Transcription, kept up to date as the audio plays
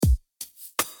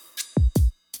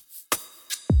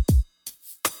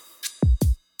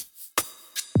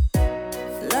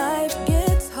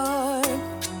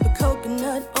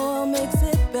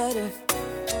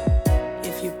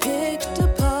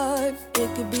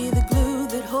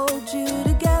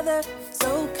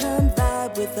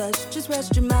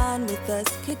rest your mind with us.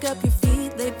 Kick up your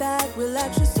feet, lay back,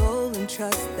 relax your soul, and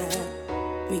trust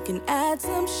that we can add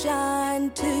some shine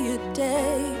to your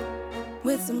day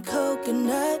with some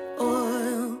coconut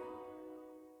oil.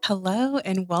 Hello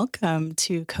and welcome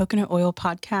to Coconut Oil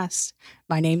Podcast.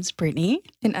 My name's Brittany.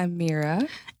 And I'm Mira.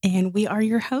 And we are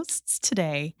your hosts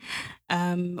today.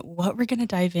 What we're going to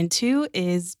dive into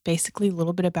is basically a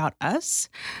little bit about us,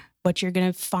 what you're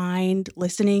going to find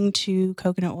listening to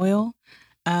Coconut Oil,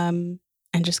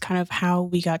 and just kind of how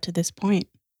we got to this point.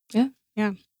 Yeah.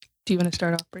 Yeah. Do you want to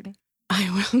start off, Brittany? I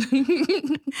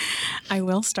will. I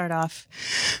will start off.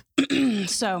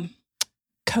 So,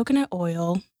 Coconut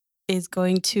Oil is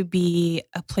going to be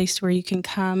a place where you can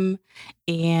come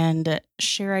and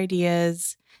share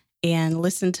ideas and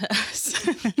listen to us,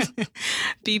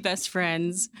 be best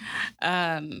friends.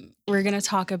 We're going to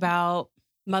talk about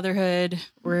motherhood.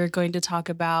 We're going to talk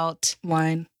about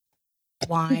Wine.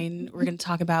 We're going to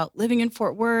talk about living in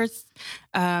Fort Worth,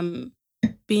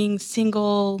 being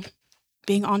single,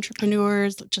 being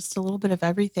entrepreneurs, just a little bit of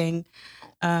everything.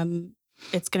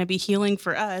 It's going to be healing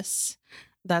for us.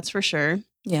 That's for sure.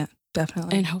 Yeah,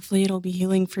 definitely. And hopefully it'll be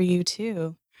healing for you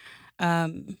too.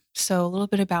 So a little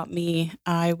bit about me.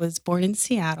 I was born in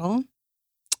Seattle.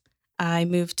 I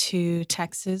moved to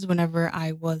Texas whenever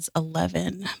I was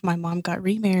 11. My mom got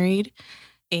remarried,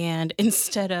 and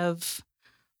instead of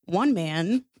one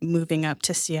man moving up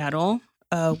to Seattle,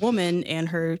 a woman and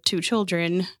her 2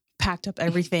 children packed up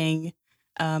everything,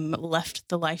 left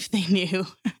the life they knew,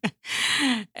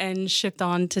 and shipped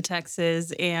on to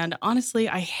Texas. And honestly,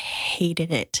 I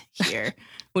hated it here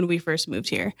when we first moved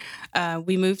here.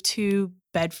 We moved to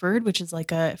Bedford, which is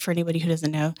like for anybody who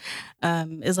doesn't know,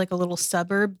 is like a little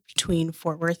suburb between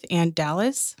Fort Worth and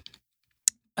Dallas.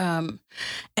 And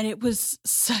it was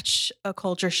such a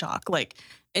culture shock. Like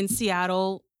in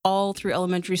Seattle, all through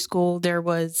elementary school, there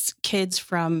was kids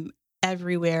from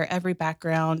everywhere, every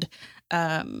background.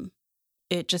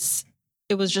 It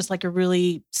was just like a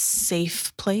really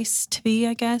safe place to be,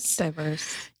 I guess.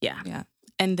 Diverse. Yeah.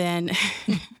 And then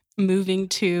moving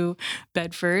to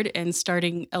Bedford and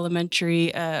starting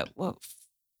elementary,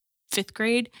 5th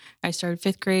grade. I started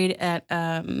 5th grade at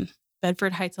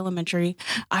Bedford Heights Elementary.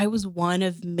 I was one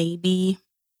of maybe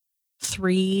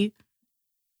 3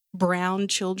 brown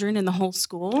children in the whole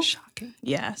school. Shocking.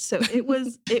 Yeah. So it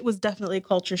was definitely a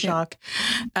culture shock.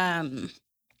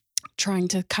 Trying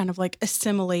to kind of like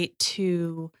assimilate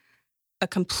to a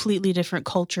completely different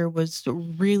culture was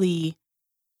really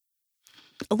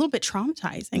a little bit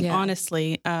traumatizing,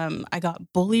 honestly. I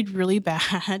got bullied really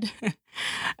bad.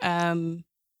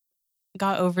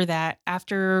 Got over that.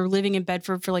 After living in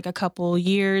Bedford for like a couple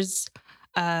years,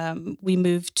 we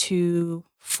moved to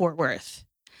Fort Worth.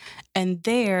 And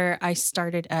there I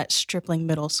started at Stripling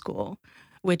Middle School,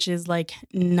 which is like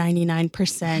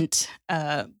 99%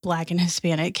 Black and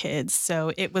Hispanic kids.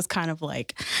 So it was kind of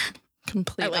like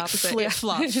complete opposite.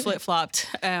 Flip-flopped.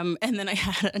 And then I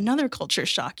had another culture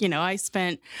shock. You know, I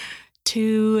spent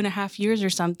 2.5 years or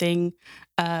something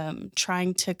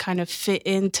trying to kind of fit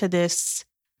into this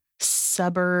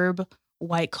suburb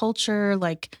white culture,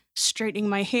 like straightening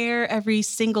my hair every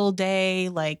single day,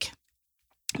 like,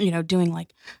 you know, doing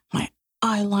like my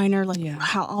eyeliner, like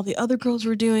how all the other girls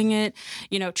were doing it,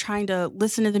 you know, trying to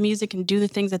listen to the music and do the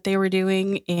things that they were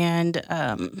doing. And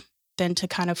then to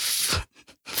kind of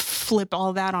flip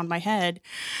all that on my head.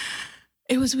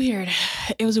 It was weird.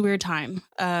 It was a weird time.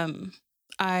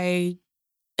 I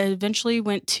eventually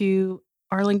went to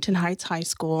Arlington Heights High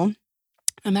School,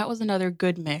 and that was another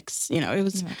good mix. You know, it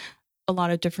was a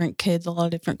lot of different kids, a lot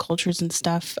of different cultures and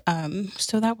stuff.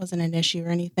 So that wasn't an issue or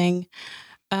anything.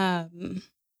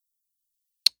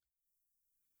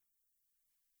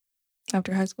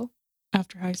 After high school?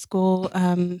 After high school,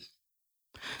 I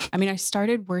mean, I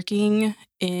started working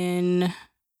in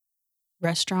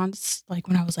restaurants like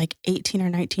when I was like 18 or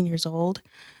 19 years old.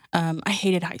 I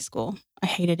hated high school. I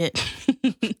hated it.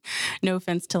 No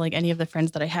offense to like any of the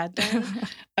friends that I had there.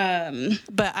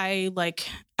 But I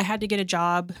had to get a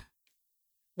job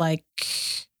like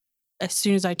as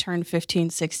soon as I turned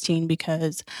 15, 16,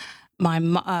 because my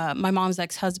mom's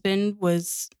ex-husband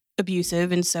was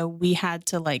abusive. And so we had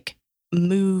to like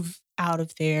move out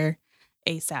of there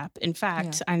ASAP. In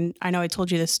fact, I know I told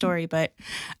you this story, but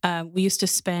we used to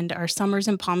spend our summers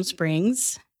in Palm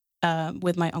Springs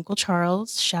with my Uncle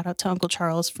Charles. Shout out to Uncle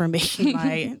Charles for making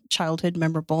my childhood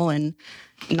memorable and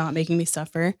not making me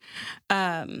suffer.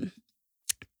 And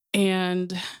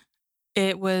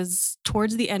it was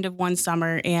towards the end of one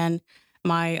summer, and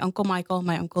my Uncle Michael,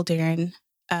 my Uncle Darren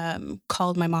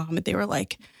called my mom, and they were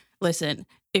like, listen,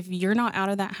 if you're not out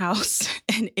of that house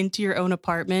and into your own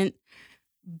apartment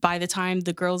by the time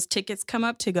the girls' tickets come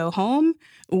up to go home,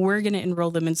 we're going to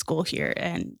enroll them in school here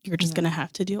and you're just going to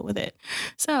have to deal with it.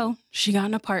 So she got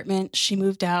an apartment. She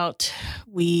moved out.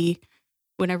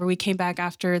 Whenever we came back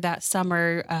after that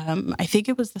summer, I think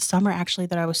it was the summer actually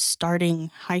that I was starting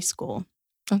high school.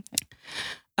 Okay.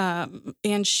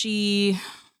 And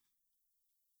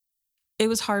it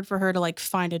was hard for her to like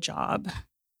find a job.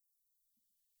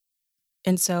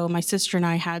 And so my sister and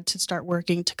I had to start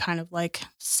working to kind of like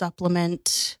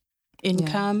supplement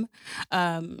income.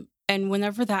 Yeah. And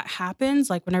whenever that happens,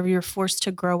 like whenever you're forced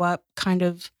to grow up kind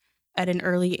of at an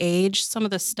early age, some of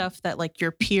the stuff that like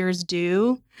your peers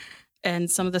do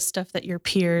and some of the stuff that your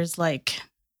peers like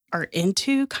are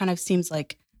into kind of seems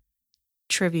like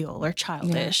trivial or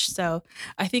childish. Yeah. So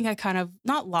I think I kind of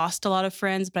not lost a lot of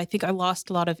friends, but I think I lost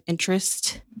a lot of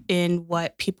interest in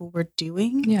what people were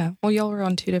doing. Yeah. Well, y'all were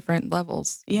on two different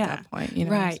levels at that point. You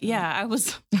know, right. So. Yeah.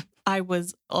 I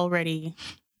was already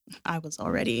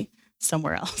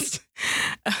somewhere else.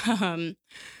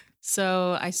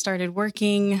 So I started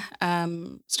working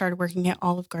at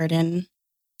Olive Garden.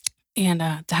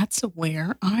 And that's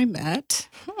where I met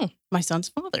my son's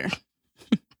father.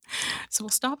 So we'll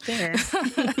stop there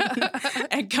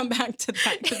and come back to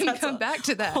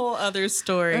that. Whole other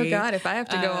story. Oh God, if I have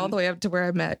to go all the way up to where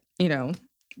I met, the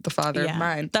father of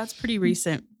mine. That's pretty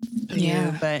recent.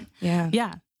 But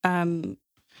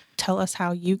tell us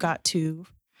how you got to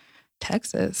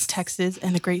Texas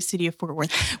and the great city of Fort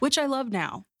Worth, which I love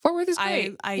now. Fort Worth is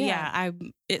great.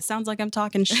 It sounds like I'm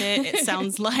talking shit. It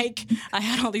sounds like I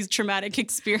had all these traumatic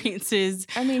experiences.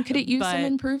 I mean, could it use some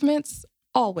improvements?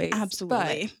 Always.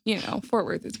 Absolutely. But, Fort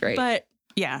Worth is great. But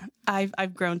yeah,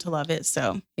 I've grown to love it.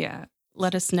 So yeah,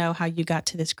 let us know how you got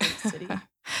to this great city.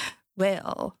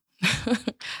 Well,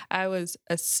 I was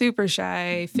a super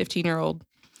shy 15-year-old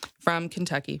from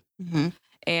Kentucky. Mm-hmm.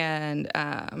 And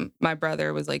my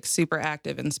brother was like super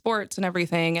active in sports and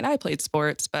everything. And I played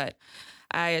sports, but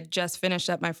I had just finished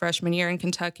up my freshman year in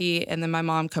Kentucky. And then my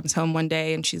mom comes home one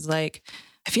day and she's like,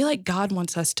 I feel like God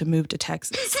wants us to move to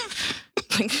Texas.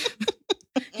 Like,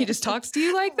 he just talks to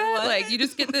you like that. What? Like you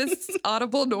just get this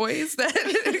audible noise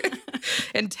that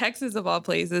in Texas of all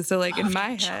places. So like in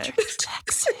my head,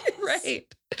 Texas. Right.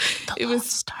 It was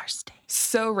Star State.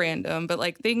 So random, but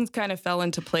like things kind of fell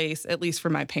into place, at least for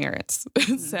my parents.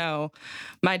 Mm-hmm. So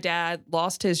my dad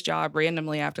lost his job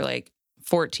randomly after like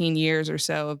 14 years or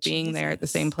so of being there at the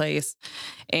same place.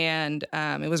 And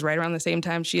it was right around the same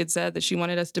time she had said that she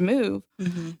wanted us to move.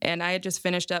 Mm-hmm. And I had just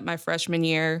finished up my freshman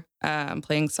year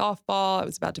playing softball. I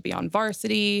was about to be on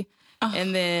varsity. Oh.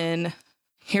 And then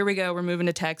here we go, we're moving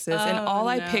to Texas. And all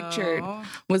I pictured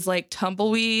was like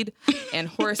tumbleweed and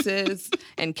horses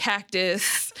and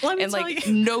cactus and like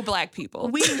no black people.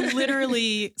 We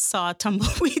literally saw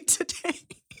tumbleweed today.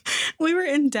 We were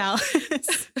in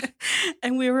Dallas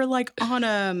and we were like on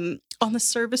the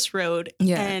service road.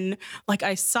 Yeah. And like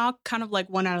I saw kind of like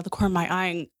one out of the corner of my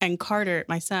eye and Carter,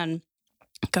 my son,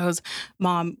 goes,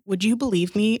 Mom, would you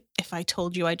believe me if I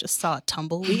told you I just saw a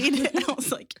tumbleweed? And I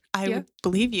was like, I would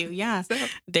believe you. Yeah. So.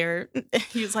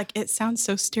 He was like, it sounds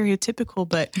so stereotypical,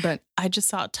 but I just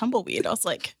saw a tumbleweed. I was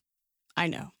like, I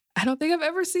know. I don't think I've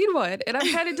ever seen one. And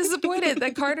I'm kind of disappointed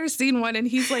that Carter's seen one and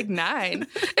he's like 9.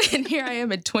 And here I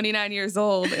am at 29 years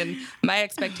old. And my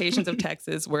expectations of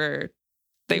Texas were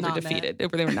defeated. They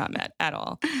were not met at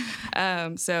all.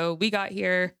 So we got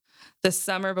here the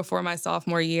summer before my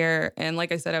sophomore year. And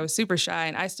like I said, I was super shy.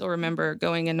 And I still remember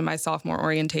going into my sophomore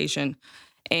orientation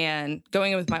and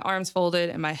going in with my arms folded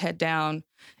and my head down.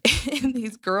 And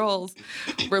these girls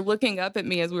were looking up at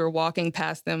me as we were walking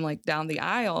past them, like down the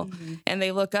aisle. Mm-hmm. And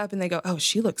they look up and they go, oh,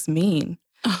 she looks mean.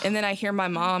 And then I hear my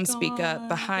mom speak up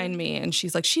behind me and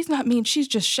she's like, she's not mean. She's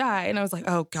just shy. And I was like,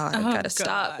 oh God, I've got to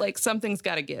stop. Like something's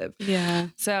got to give. Yeah.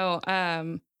 So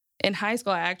in high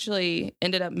school, I actually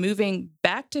ended up moving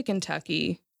back to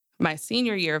Kentucky my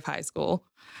senior year of high school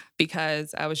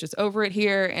because I was just over it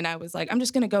here. And I was like, I'm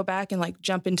just going to go back and like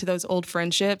jump into those old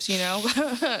friendships, you know?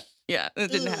 Yeah,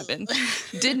 it didn't happen.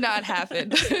 Did not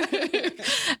happen.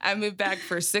 I moved back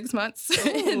for 6 months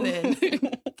and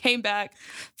then came back,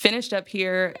 finished up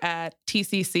here at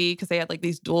TCC because they had like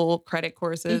these dual credit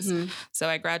courses. Mm-hmm. So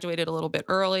I graduated a little bit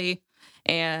early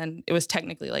and it was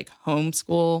technically like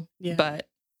homeschool, but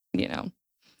you know,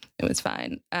 it was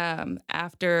fine.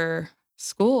 After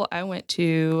school, I went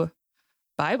to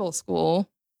Bible school.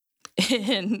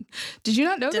 And did you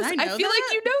not know this? I feel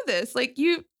like you know this. Like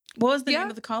you. What was the name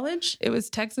of the college? It was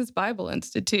Texas Bible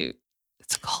Institute.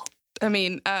 It's a cult. I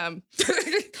mean, not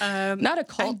a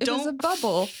cult. It was a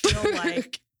bubble. Feel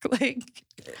like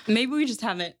maybe we just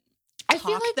haven't. I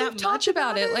feel like we've talked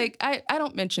about it. Like I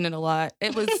don't mention it a lot.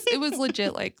 It was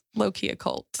legit like low key a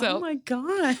cult. So oh my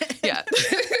God. yeah.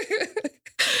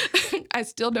 I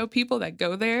still know people that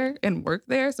go there and work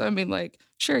there. So I mean, like,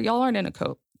 sure, y'all aren't in a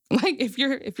cult. Like if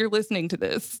you're listening to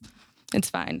this, it's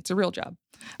fine. It's a real job.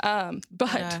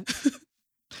 But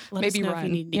maybe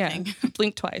run. Yeah,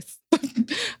 blink twice.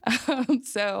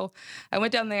 So I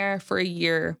went down there for a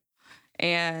year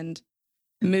and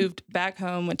moved back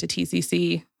home, went to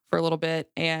TCC for a little bit.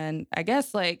 And I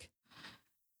guess like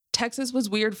Texas was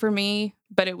weird for me,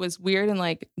 but it was weird in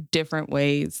like different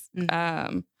ways.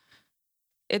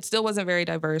 It still wasn't very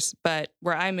diverse, but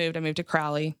where I moved to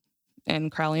Crowley and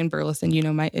Burleson. You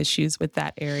know my issues with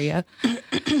that area.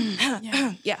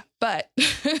 Yeah. But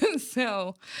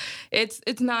so it's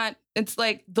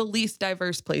like the least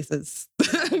diverse places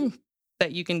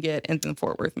that you can get in the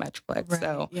Fort Worth Metroplex. Right.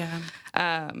 So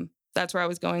that's where I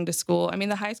was going to school. I mean,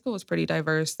 the high school was pretty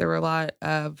diverse. There were a lot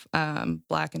of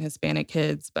Black and Hispanic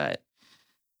kids, but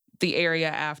the area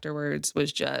afterwards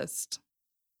was just,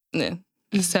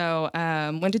 So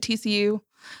went to TCU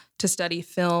to study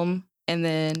film and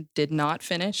then did not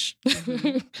finish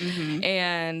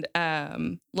and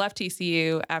left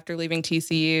TCU. After leaving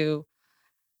TCU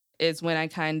is when I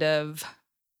kind of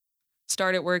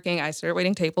started working. I started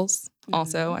waiting tables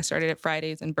also. I started at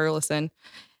Fridays in Burleson.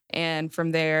 And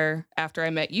from there, after I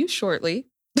met you shortly,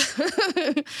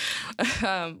 because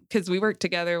we worked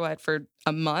together, for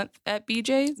a month at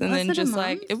BJ's. And then just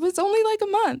like, it was only like a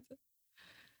month.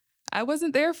 I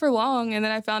wasn't there for long. And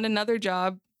then I found another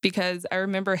job because I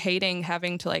remember hating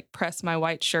having to like press my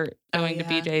white shirt going to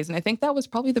BJ's. And I think that was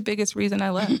probably the biggest reason I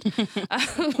left.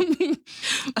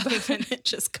 Other than it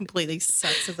just completely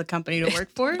sucks as a company to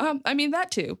work for. I mean,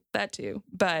 that too.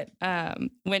 But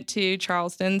went to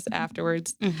Charleston's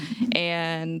afterwards.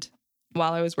 And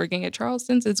while I was working at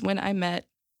Charleston's is when I met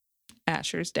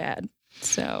Asher's dad.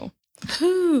 So,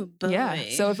 yeah.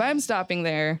 So if I'm stopping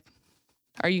there,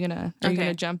 are you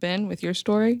gonna jump in with your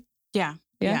story? Yeah.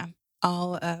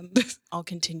 I'll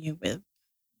continue with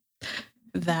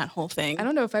that whole thing. I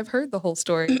don't know if I've heard the whole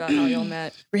story about how y'all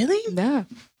met. Really? Yeah.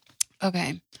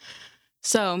 Okay.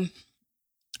 So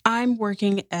I'm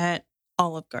working at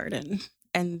Olive Garden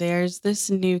and there's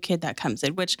this new kid that comes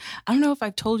in, which I don't know if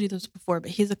I've told you this before, but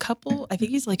I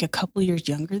think he's like a couple years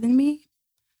younger than me.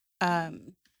 Maybe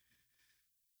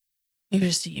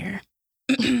just a year.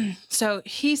 So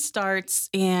he starts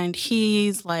and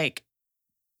he's like,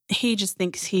 he just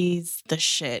thinks he's the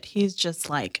shit. He's just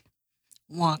like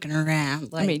walking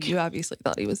around. Like, I mean, you obviously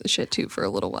thought he was the shit too for a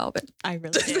little while, but I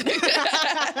really did.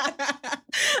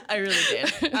 I really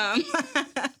did.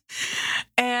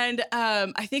 And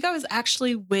I think I was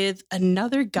actually with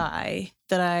another guy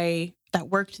that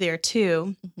worked there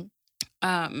too.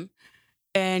 And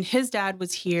his dad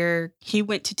was here. He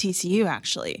went to TCU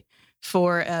actually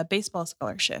for a baseball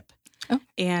scholarship. Oh.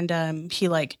 And he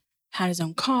like had his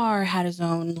own car, had his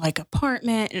own like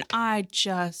apartment. And I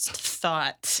just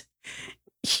thought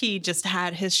he just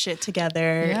had his shit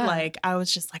together. Yeah. Like I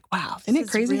was just like, wow. Isn't it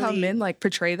crazy how men like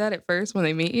portray that at first when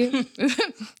they meet you?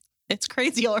 It's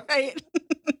crazy, all right.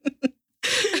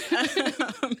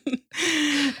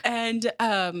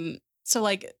 So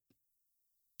like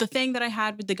the thing that I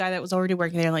had with the guy that was already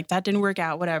working there, like that didn't work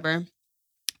out, whatever.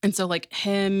 And so like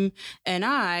him and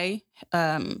I,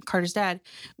 Carter's dad,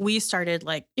 we started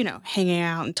like, hanging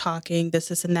out and talking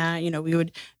this and that. We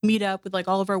would meet up with like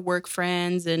all of our work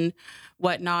friends and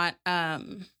whatnot.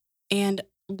 And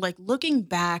like looking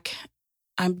back,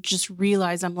 I'm just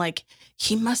realized I'm like,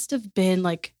 he must have been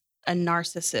like a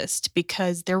narcissist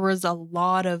because there was a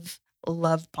lot of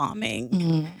love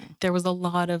bombing. There was a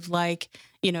lot of like,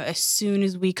 as soon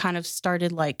as we kind of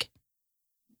started like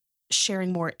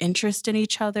sharing more interest in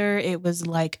each other, it was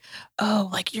like, oh,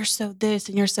 like you're so this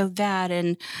and you're so that.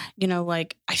 And,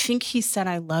 like, I think he said,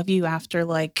 I love you after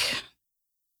like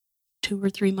 2 or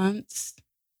 3 months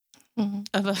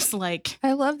of us like.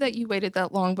 I love that you waited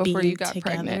that long before you got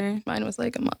pregnant. Mine was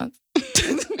like a month.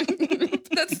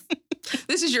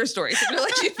 This is your story. So I'm gonna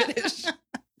let you finish.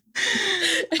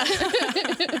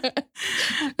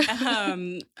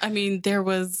 I mean, there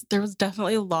was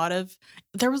definitely a lot of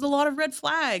red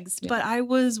flags, but I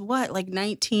was like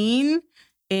 19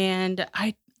 and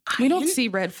we don't see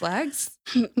red flags.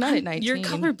 Not at 19. You're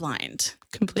colorblind.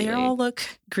 Completely. They all look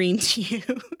green to you.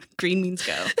 Green means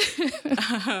go.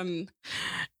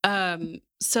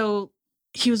 So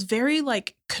he was very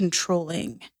like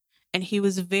controlling and he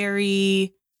was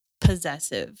very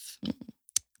possessive.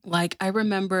 Like I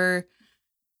remember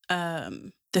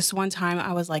this one time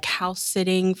I was like house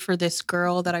sitting for this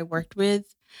girl that I worked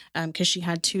with because she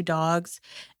had 2 dogs.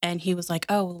 And he was like,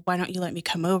 oh, well, why don't you let me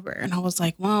come over? And I was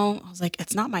like, well,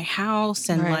 it's not my house.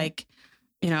 And Right. like,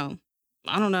 you know,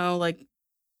 I don't know, like,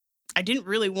 I didn't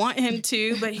really want him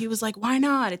to, but he was like, why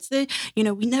not? It's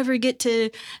we never get to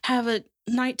have a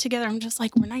night together. I'm just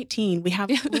like, we're 19. We have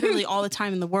literally all the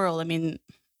time in the world. I mean,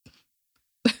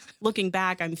 looking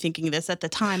back, I'm thinking this at the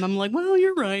time. I'm like, well,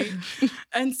 you're right.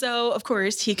 And so, of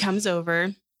course, he comes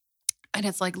over and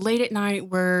it's like late at night.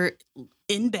 We're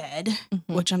in bed,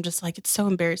 which I'm just like, it's so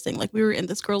embarrassing. Like we were in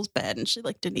this girl's bed and she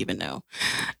like didn't even know.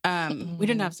 We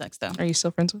didn't have sex though. Are you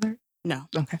still friends with her? No.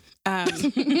 Okay.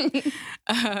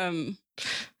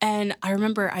 And I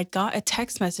remember I got a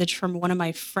text message from one of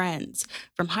my friends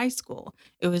from high school.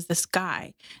 It was this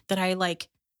guy that I like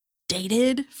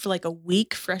dated for like a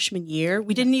week freshman year.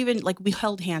 We didn't even like, we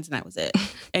held hands and that was it.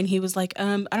 And he was like,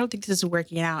 I don't think this is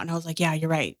working out. And I was like, yeah, you're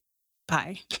right.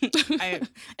 Bye.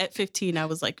 At 15, I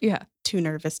was like, too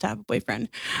nervous to have a boyfriend.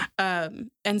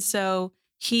 And so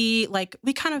he like,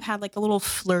 we kind of had like a little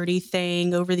flirty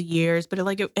thing over the years, but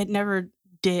it never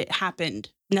happened.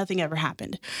 Nothing ever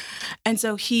happened. And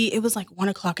so it was like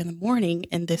 1:00 in the morning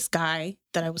and this guy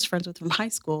that I was friends with from high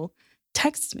school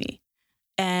texts me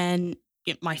and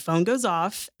my phone goes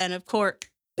off and of course,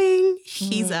 bing,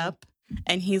 he's up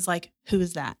and he's like, who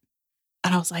is that?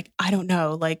 And I was like, I don't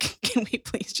know. Like, can we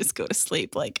please just go to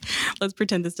sleep? Like, let's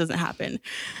pretend this doesn't happen.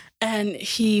 And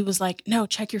he was like, no,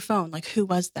 check your phone. Like, who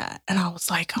was that? And I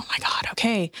was like, oh my God.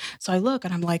 Okay. So I look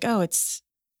and I'm like, oh, it's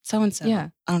so-and-so. Yeah.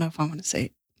 I don't know if I want to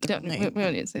say we don't need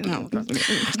to say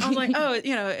that. I was like, oh,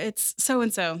 it's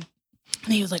so-and-so.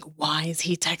 And he was like, why is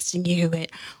he texting you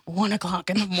at 1:00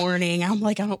 in the morning? I'm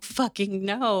like, I don't fucking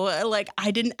know. Like,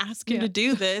 I didn't ask him to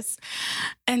do this.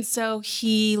 And so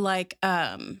he like,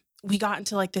 we got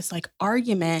into like this like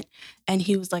argument and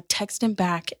he was like, text him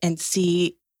back and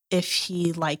see if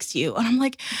he likes you. And I'm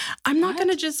like, I'm not going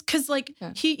to just, cause like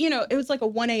he, it was like a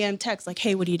 1 a.m. text, like,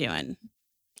 hey, what are you doing?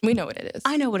 We know what it is.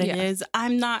 I know what it is.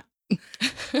 I'm not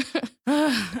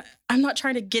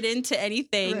trying to get into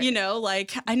anything, right.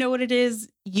 Like I know what it is.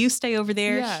 You stay over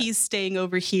there. Yeah. He's staying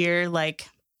over here. Like,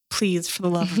 please, for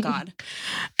the love of God.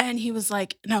 And he was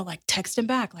like, no, like text him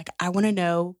back. Like, I want to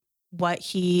know what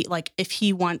he, like, if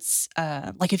he wants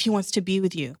to be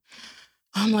with you.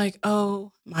 I'm like,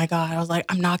 oh my God. I was like,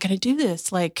 I'm not going to do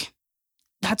this. Like,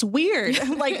 that's weird.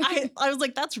 Like, I was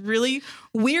like, that's really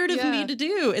weird of me to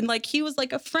do. And like, he was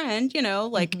like a friend,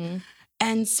 like,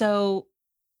 and so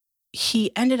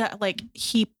he ended up like,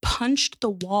 he punched the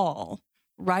wall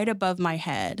right above my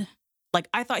head. Like,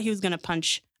 I thought he was going to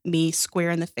punch me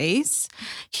square in the face.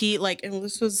 He like, and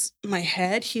this was my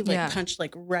head. He like punched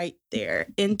like right there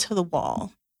into the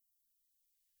wall.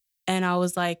 And I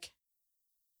was like,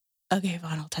 okay,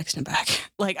 fine, I'll text him back.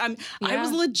 Like I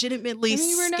was legitimately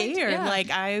scared.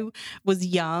 Like I was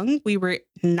young. I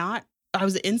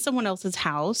was in someone else's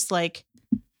house. Like,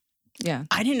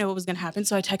 I didn't know what was going to happen.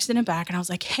 So I texted him back and I was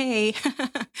like, hey,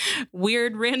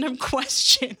 weird random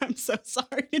question. I'm so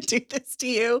sorry to do this to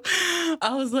you.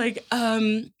 I was like,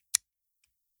 do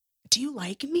you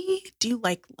like me? Do you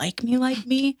like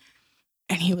me?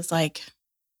 And he was like,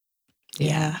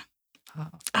 yeah. Oh.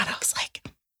 And I was like,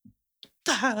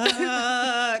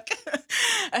 fuck.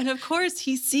 And of course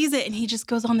he sees it and he just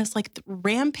goes on this like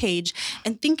rampage.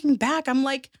 And thinking back, I'm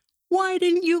like, why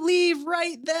didn't you leave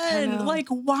right then? Like,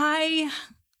 why?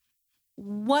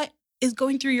 What is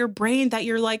going through your brain that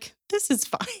you're like, this is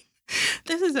fine.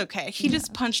 This is okay. He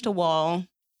just punched a wall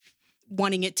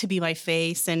wanting it to be my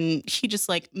face. And he just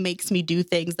like makes me do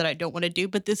things that I don't want to do.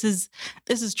 But this is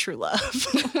true love.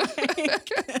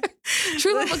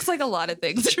 True love looks like a lot of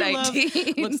things. True love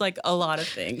looks like a lot of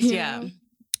things. Yeah.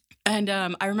 And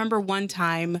I remember one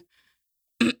time,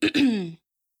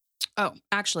 oh,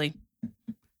 actually,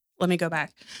 let me go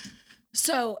back.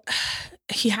 So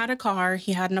he had a car,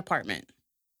 he had an apartment.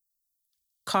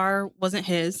 Car wasn't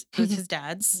his, it was his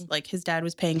dad's. Like his dad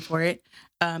was paying for it.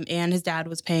 And his dad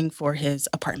was paying for his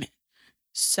apartment.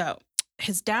 So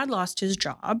his dad lost his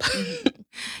job.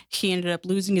 He ended up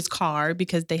losing his car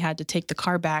because they had to take the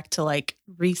car back to like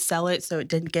resell it so it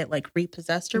didn't get like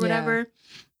repossessed or whatever.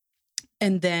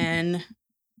 And then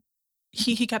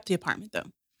he kept the apartment though.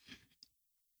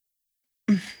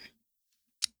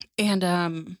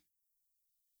 And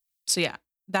so yeah,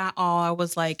 that all I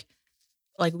was like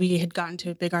we had gotten to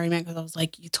a big argument because I was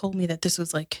like, you told me that this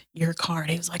was like your car.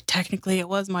 And he was like, technically it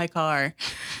was my car.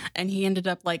 And he ended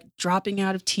up like dropping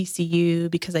out of TCU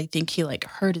because I think he like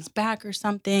hurt his back or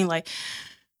something. Like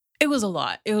it was a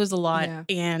lot. Yeah.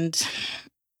 And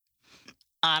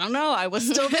I don't know. I was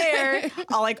still there.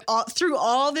 Through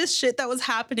all this shit that was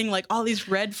happening, like all these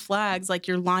red flags, like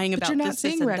you're lying But about you're not this,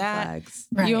 seeing and red that. flags.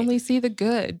 Right. You only see the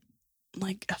good.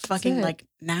 Like a fucking it. like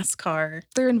NASCAR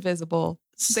They're invisible.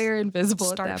 They're invisible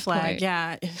start at that flag. point.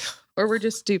 Yeah. Or we're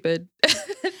just stupid.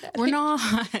 We're not.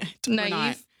 We're Naive.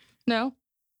 not. No?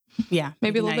 Yeah.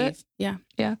 Maybe a little bit? naive. Yeah.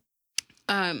 Yeah.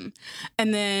 And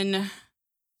then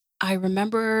I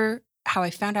remember how I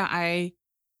found out I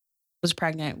was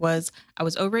pregnant was I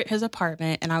was over at his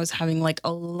apartment and I was having like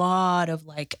a lot of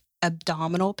like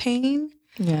abdominal pain.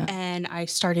 Yeah. And I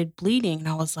started bleeding and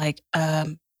I was like,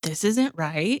 this isn't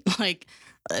right. Like,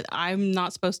 I'm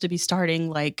not supposed to be starting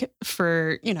like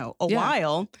for, a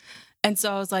while. And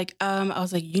so I was like,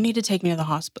 you need to take me to the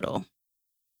hospital.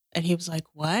 And he was like,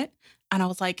 what? And I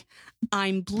was like,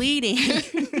 I'm bleeding.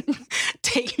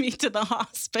 Take me to the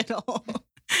hospital.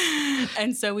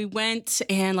 And so we went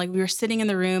and like we were sitting in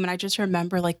the room and I just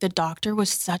remember like the doctor was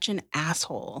such an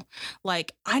asshole.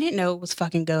 Like I didn't know what was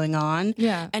fucking going on.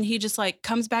 Yeah. And he just like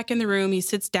comes back in the room, he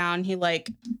sits down, he like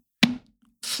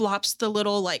flops the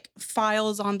little like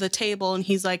files on the table and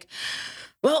he's like,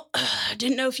 well, I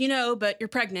didn't know if you know, but you're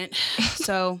pregnant.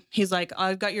 So he's like,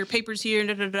 I've got your papers here.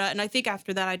 Da, da, da. And I think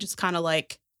after that, I just kind of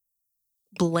like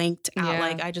blanked out. Yeah.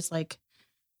 Like I just like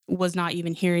was not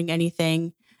even hearing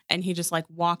anything. And he just like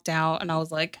walked out and I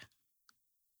was like,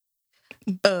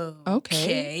 oh,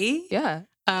 okay. Yeah.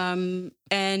 And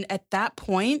at that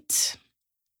point,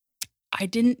 I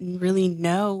didn't really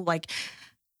know, like,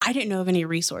 I didn't know of any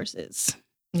resources.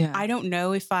 Yeah. I don't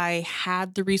know if I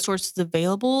had the resources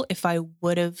available, if I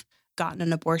would have gotten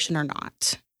an abortion or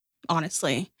not,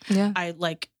 honestly. Yeah. I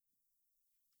like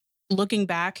looking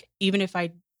back, even if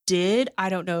I did, I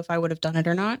don't know if I would have done it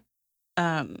or not.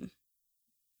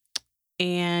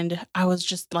 And I was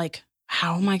just like,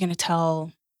 how am I going to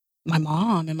tell my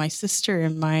mom and my sister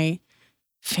and my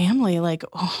family? Like,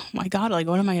 oh my God, like,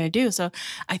 what am I going to do? So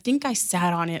I think I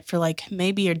sat on it for like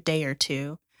maybe a day or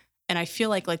two. And I feel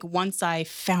like once I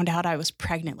found out I was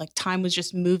pregnant, like time was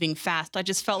just moving fast. I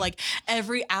just felt like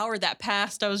every hour that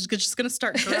passed, I was just going to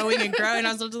start growing and growing.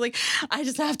 I was just like, I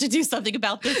just have to do something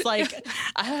about this. Like,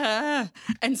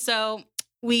 and so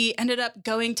we ended up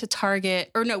going to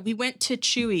Target, or no, we went to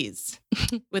Chewy's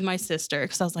with my sister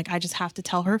because I was like, I just have to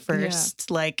tell her first.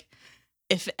 Yeah. Like,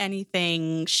 if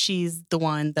anything, she's the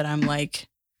one that I'm like,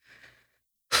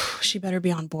 she better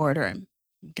be on board or I'm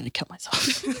going to kill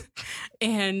myself.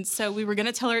 And so we were going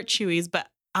to tell her at Chewy's, but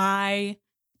I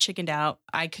chickened out.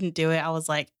 I couldn't do it. I was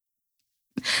like,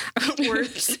 we're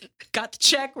got the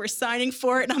check. We're signing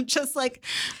for it. And I'm just like,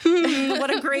 what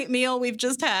a great meal we've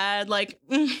just had. Like,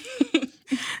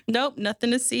 nope,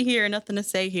 nothing to see here, nothing to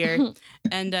say here.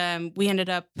 And we ended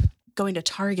up going to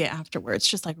Target afterwards,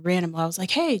 just like random. I was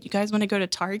like, hey, you guys want to go to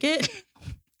Target?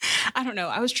 I don't know.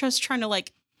 I was just trying to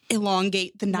like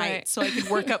elongate the night so I could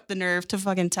work up the nerve to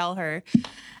fucking tell her.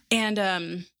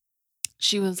 And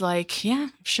she was like, yeah,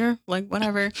 sure, like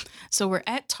whatever. So we're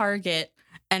at Target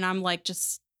and I'm like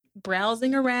just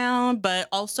browsing around, but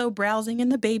also browsing in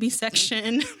the baby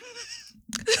section.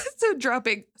 So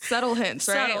dropping subtle hints,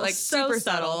 right? Subtle, Like so super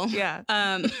subtle. Yeah.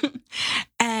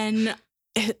 And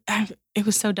it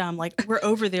was so dumb. Like we're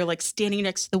over there, like standing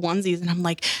next to the onesies, and I'm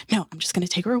like, no, I'm just gonna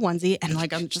take her a onesie, and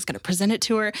like I'm just gonna present it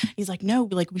to her. He's like, no,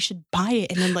 like we should buy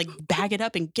it and then like bag it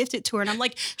up and gift it to her. And I'm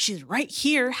like, she's right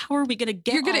here. How are we gonna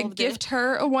get? You're gonna gift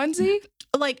her a onesie,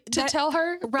 like to tell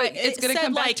her, right? It's gonna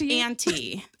come back like to you,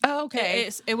 auntie. Oh, okay.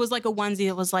 It was like a onesie.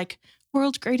 It was like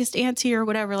world's greatest auntie or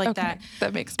whatever, like okay. that.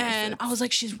 That makes more and sense. I was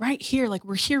like, she's right here. Like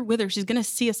we're here with her. She's gonna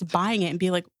see us buying it and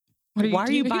be like, why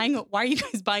are you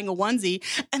guys buying a onesie?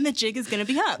 And the jig is going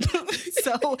to be up.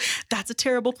 So that's a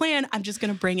terrible plan. I'm just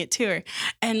going to bring it to her.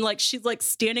 And like, she's like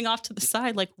standing off to the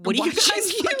side. Like, what are you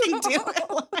guys fucking doing?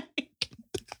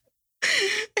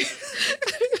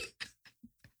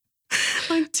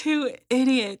 Like two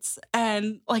idiots.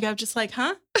 And like, I'm just like,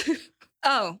 huh?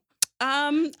 Oh,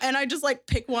 and I just like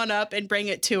pick one up and bring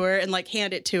it to her and like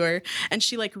hand it to her. And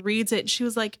she like reads it and she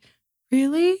was like,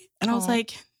 really? And I was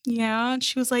like, yeah. And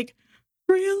she was like,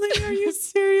 really? Are you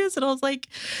serious? And I was like,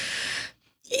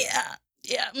 yeah,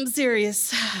 I'm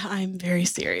serious. I'm very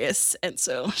serious. And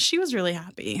so she was really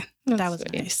happy. That was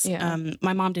sweet. nice. Yeah.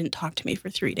 My mom didn't talk to me for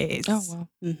 3 days. Oh, wow.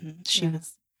 Mm-hmm. She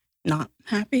was not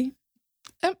happy.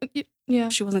 Yeah.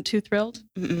 She wasn't too thrilled.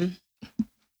 Mm-mm.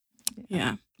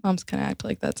 Yeah. Moms kind of act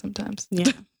like that sometimes.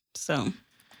 Yeah. So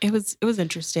it was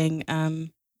interesting.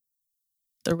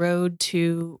 The road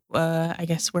to, I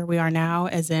guess where we are now,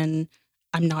 as in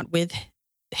I'm not with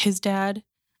his dad,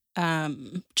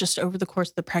 just over the course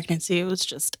of the pregnancy,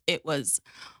 it was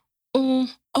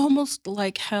Almost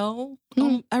like hell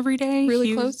Mm. every day. Really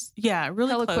He was- close? Yeah,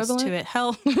 really Hell close equivalent? to it.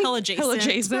 Hell adjacent. Hell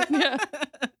adjacent, yeah.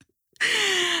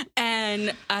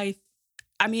 And I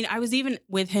mean, I was even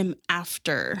with him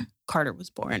after Carter was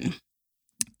born.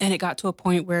 And it got to a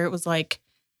point where it was like,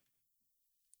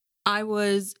 I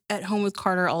was at home with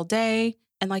Carter all day.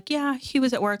 And like, yeah, he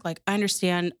was at work. Like, I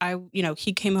understand.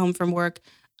 He came home from work.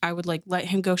 I would like let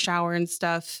him go shower and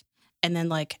stuff. And then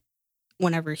like,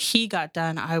 whenever he got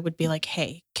done, I would be like,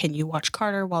 hey, can you watch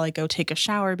Carter while I go take a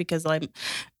shower? Because with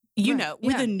yeah.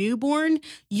 a newborn,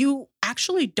 you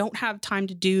actually don't have time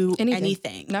to do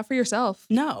anything. Not for yourself.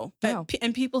 No. No.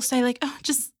 And people say like, oh,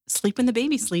 just sleep when the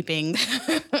baby's sleeping.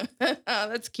 Oh,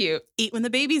 that's cute. Eat when the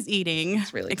baby's eating.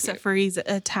 It's really except cute. for he's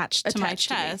attached to my Attached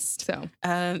to me, chest. so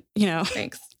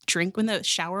Thanks. Drink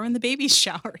shower when the baby's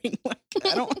showering. Like,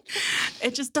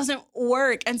 it just doesn't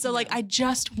work. And so like, I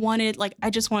just wanted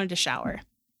to shower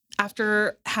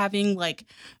after having like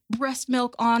breast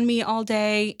milk on me all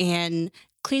day and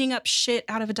cleaning up shit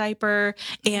out of a diaper,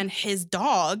 and his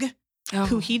dog,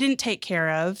 who he didn't take care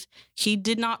of. He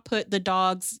did not put the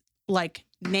dog's like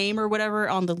name or whatever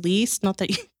on the lease. Not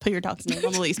that you put your dog's name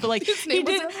on the lease, but like His name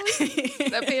was on the lease?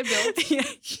 Is that paying bills? Yeah,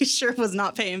 he sure was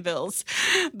not paying bills.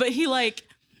 But he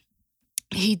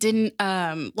didn't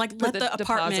let the apartment.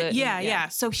 deposit Yeah.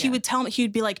 So he would tell me, he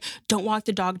would be like, don't walk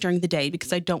the dog during the day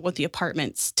because I don't want the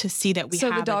apartments to see that we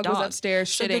have a dog. So the dog was upstairs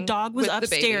shitting. So the dog was with the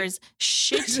baby. upstairs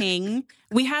shitting.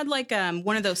 We had like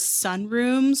one of those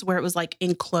sunrooms where it was like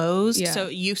enclosed. Yeah. So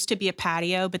it used to be a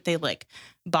patio, but they like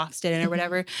boxed it in or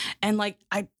whatever. And like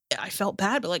I felt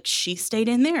bad, but like she stayed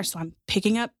in there. So I'm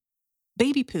picking up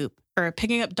baby poop or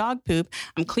picking up dog poop.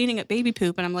 I'm cleaning up baby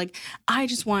poop. And I'm like, I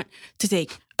just want to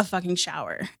take a fucking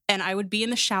shower. And I would be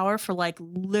in the shower for like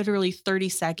literally 30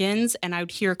 seconds. And I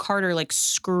would hear Carter like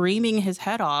screaming his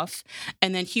head off.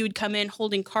 And then he would come in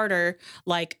holding Carter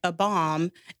like a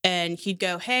bomb. And he'd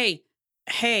go, hey,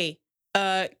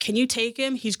 can you take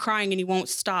him? He's crying and he won't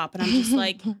stop. And I'm just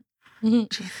like,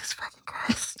 Jesus fucking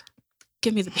Christ.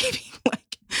 Give me the baby.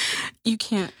 Like, you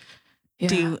can't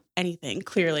do anything,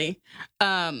 clearly.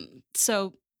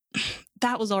 So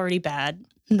that was already bad.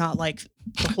 Not like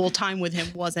the whole time with him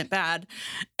wasn't bad.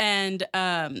 And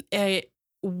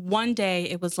one day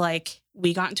it was like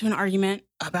we got into an argument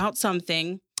about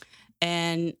something,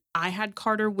 and I had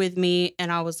Carter with me,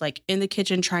 and I was like in the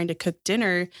kitchen trying to cook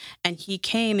dinner, and he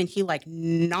came and he like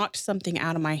knocked something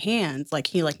out of my hands. Like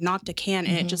he like knocked a can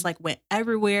and it just like went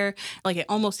everywhere. Like it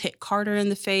almost hit Carter in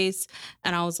the face.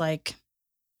 And I was like,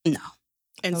 no.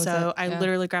 And so I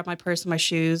literally grabbed my purse and my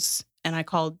shoes, and I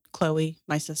called Chloe,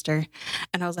 my sister,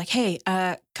 and I was like, hey,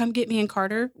 come get me and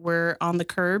Carter. We're on the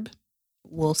curb.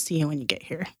 We'll see you when you get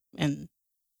here. And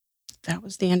that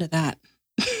was the end of that.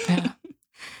 Yeah.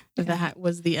 That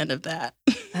was the end of that.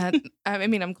 I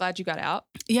mean, I'm glad you got out.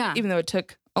 Yeah. Even though it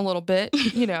took a little bit,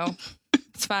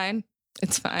 it's fine.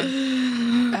 It's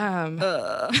fine.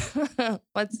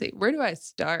 Let's see. Where do I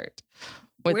start?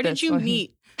 Where did you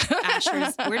meet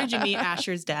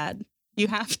Asher's dad? You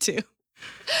have to.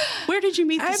 Where did you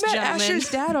meet this gentleman? I met Asher's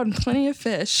dad on Plenty of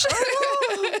Fish.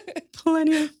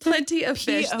 Plenty of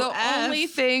Fish. POF. The only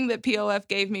thing that POF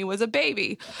gave me was a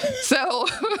baby. So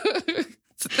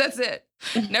that's it.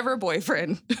 Never a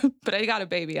boyfriend, but I got a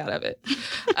baby out of it.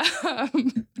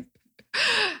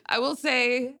 I will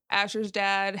say Asher's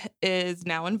dad is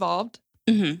now involved.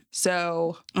 Mm-hmm.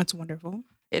 So that's wonderful.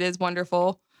 It is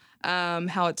wonderful.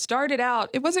 How it started out,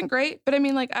 it wasn't great, but I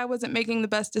mean, like, I wasn't making the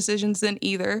best decisions then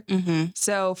either. Mm-hmm.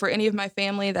 So for any of my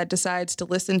family that decides to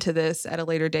listen to this at a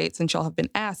later date, since y'all have been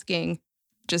asking,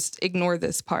 just ignore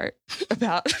this part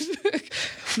about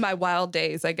my wild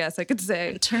days, I guess I could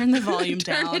say. Turn the volume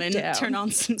down and turn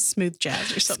on some smooth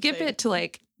jazz or something. Skip it to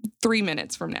like 3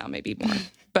 minutes from now, maybe more.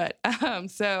 But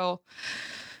so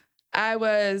I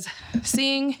was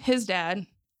seeing his dad,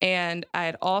 and I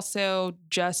had also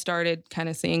just started kind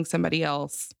of seeing somebody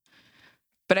else.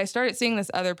 But I started seeing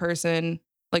this other person,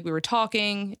 like we were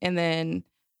talking, and then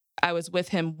I was with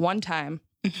him one time.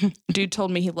 Dude told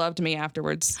me he loved me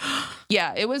afterwards.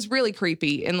 Yeah, it was really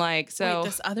creepy. And like, so. Wait,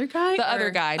 this other guy? The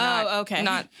other guy. Okay.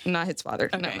 Not his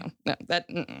father. Okay. No. That,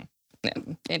 no.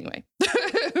 Anyway.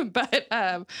 But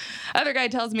other guy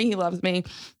tells me he loves me.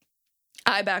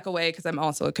 I back away because I'm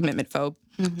also a commitment phobe.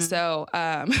 Mm-hmm. So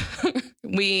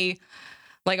we,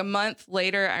 like a month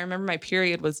later, I remember my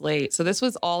period was late. So this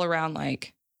was all around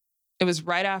like, it was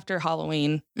right after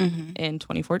Halloween in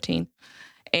 2014.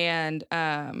 And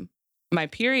my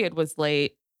period was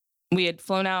late. we had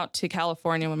flown out to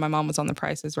California when my mom was on The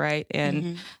Price is Right. And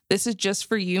Mm-hmm. this is just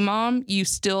for you, Mom. You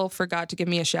still forgot to give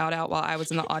me a shout out while I was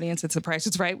in the audience. It's The Price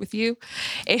is Right with you.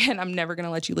 And I'm never going to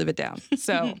let you live it down.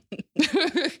 So,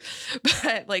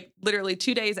 but like literally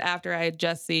 2 days after I had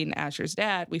just seen Asher's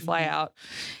dad, we fly out.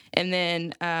 And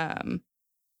then I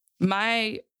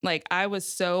was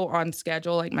so on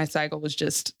schedule. Like my cycle was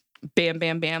just bam,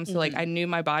 bam, bam. So like I knew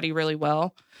my body really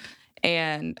well.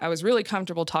 And I was really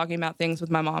comfortable talking about things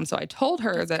with my mom. So I told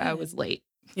her that I was late.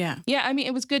 Yeah. Yeah. I mean,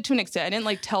 it was good to an extent. I didn't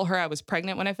like tell her I was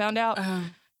pregnant when I found out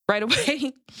right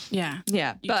away. Yeah.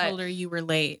 Yeah. You told her you were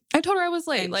late. I told her I was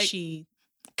late. And like she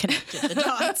connected the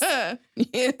dots.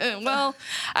 Yeah. Well,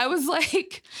 I was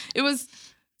like,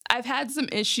 I've had some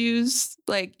issues,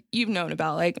 like you've known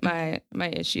about, like my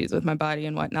issues with my body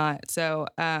and whatnot. So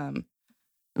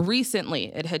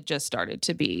recently it had just started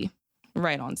to be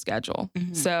right on schedule.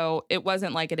 Mm-hmm. So it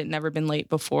wasn't like it had never been late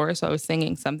before. So I was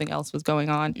thinking something else was going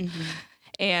on. Mm-hmm.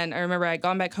 And I remember I'd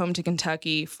gone back home to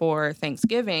Kentucky for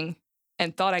Thanksgiving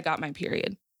and thought I got my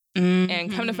period. Mm-hmm. And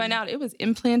come to find out, it was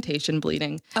implantation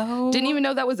bleeding. Oh, Didn't even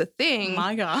know that was a thing.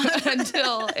 my God.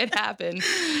 Until it happened.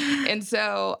 And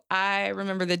so I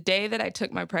remember the day that I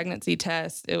took my pregnancy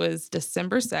test, it was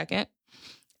December 2nd.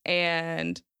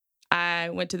 And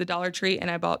I went to the Dollar Tree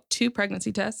and I bought 2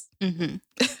 pregnancy tests. Mm-hmm.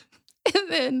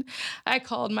 And then I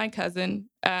called my cousin,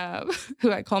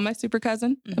 who I call my super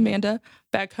cousin, Amanda,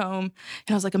 back home.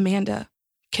 And I was like, Amanda,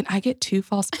 can I get 2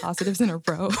 false positives in a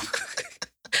row?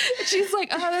 She's like,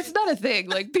 oh, that's not a thing.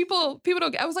 Like people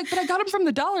don't. I was like, but I got them from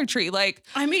the Dollar Tree. Like,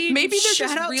 I mean, maybe there's shout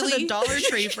just out really to the Dollar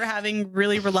Tree for having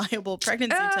really reliable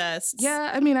pregnancy tests.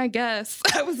 Yeah, I mean, I guess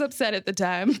I was upset at the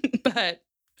time, but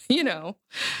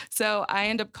so I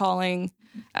end up calling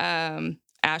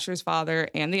Asher's father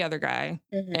and the other guy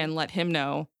and let him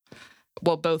know.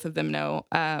 Well, both of them know.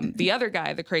 The other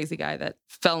guy, the crazy guy that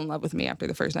fell in love with me after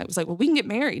the first night, was like, well, we can get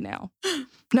married now.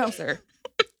 No, sir.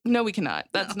 No, we cannot.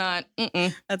 That's not.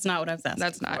 That's not what I was asking.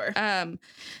 That's not. for.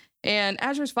 And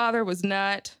Asher's father was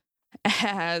not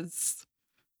as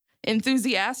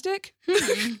enthusiastic.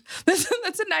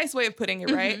 That's a nice way of putting it,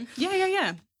 right?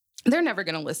 Yeah. They're never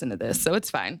going to listen to this, so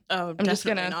it's fine. Oh, I'm just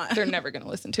gonna. not. They're never going to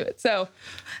listen to it. So,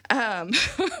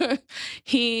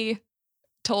 he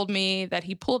told me that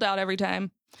he pulled out every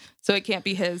time, so it can't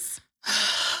be his.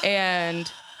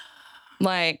 And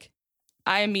like,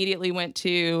 I immediately went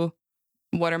to,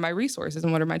 what are my resources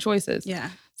and what are my choices? Yeah.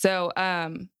 So,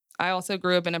 I also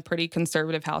grew up in a pretty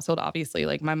conservative household. Obviously,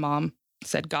 like my mom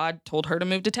said, God told her to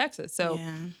move to Texas. So,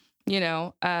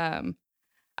 I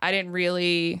didn't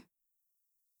really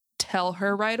tell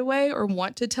her right away or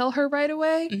want to tell her right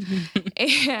away.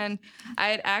 And I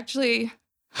had actually,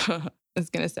 it's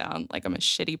going to sound like I'm a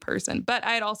shitty person, but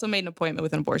I had also made an appointment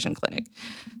with an abortion clinic.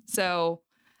 So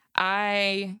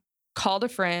I called a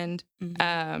friend,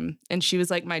 and she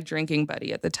was like my drinking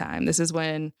buddy at the time. This is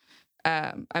when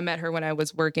I met her when I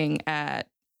was working at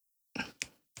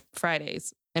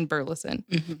Fridays in Burleson.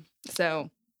 So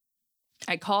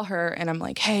I call her and I'm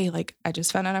like, hey, like I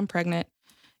just found out I'm pregnant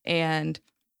and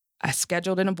I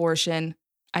scheduled an abortion.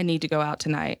 I need to go out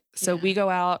tonight. So we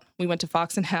go out, we went to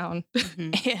Fox and Hound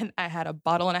and I had a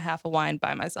bottle and a half of wine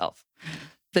by myself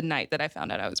the night that I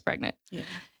found out I was pregnant. Yeah.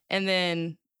 And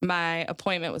then my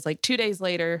appointment was like 2 days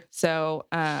later. So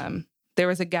there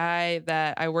was a guy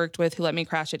that I worked with who let me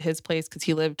crash at his place because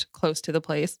he lived close to the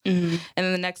place. And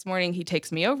then the next morning he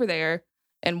takes me over there.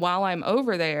 And while I'm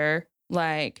over there,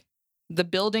 like the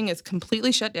building is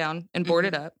completely shut down and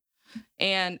boarded up.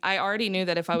 And I already knew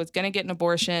that if I was going to get an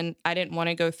abortion, I didn't want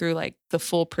to go through like the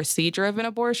full procedure of an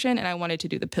abortion. And I wanted to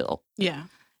do the pill. Yeah.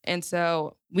 And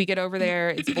so we get over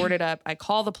there, it's boarded up. I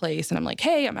call the place and I'm like,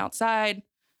 hey, I'm outside.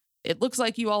 It looks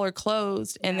like you all are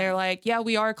closed. And they're like, yeah,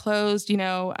 we are closed.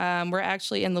 We're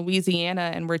actually in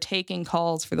Louisiana and we're taking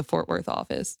calls for the Fort Worth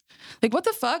office. Like, what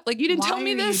the fuck? Like, you didn't tell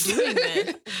me this. Why are you doing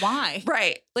this? Why?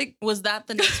 Right. Like, was that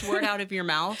the next word out of your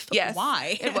mouth? Yes.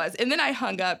 Why? It was. And then I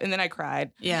hung up and then I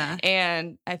cried. Yeah.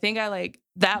 And I think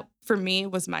that for me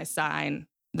was my sign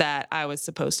that I was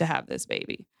supposed to have this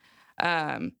baby.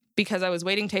 Because I was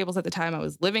waiting tables at the time. I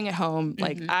was living at home.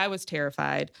 Like, I was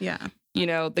terrified. Yeah.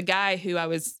 The guy who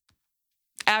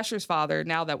Asher's father,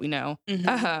 now that we know,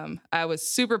 I was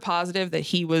super positive that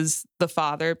he was the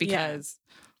father because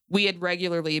we had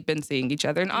regularly been seeing each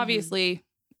other. And obviously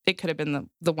it could have been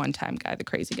the one-time guy, the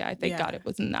crazy guy. Thank God it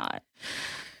was not.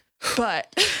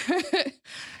 But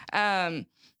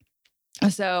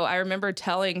so I remember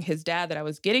telling his dad that I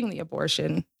was getting the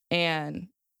abortion and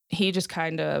he just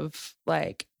kind of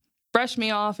like brushed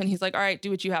me off and he's like, all right, do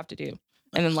what you have to do.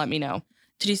 And then let me know.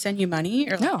 Did he send you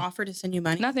money or no. offer to send you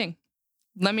money? Nothing.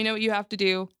 let me know what you have to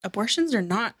do. Abortions are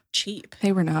not cheap.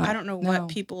 They were not. I don't know what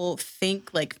people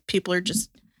think. Like, people are just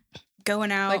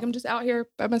going out. Like, I'm just out here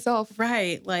by myself.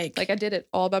 Right. Like I did it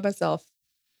all by myself.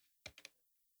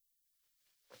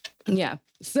 Yeah.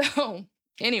 So,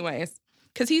 anyways,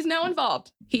 because he's now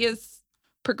involved. He is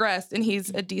progressed and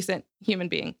he's a decent human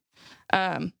being.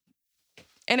 And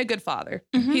a good father.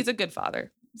 Mhm. He's a good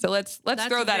father. So let's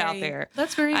throw that out there.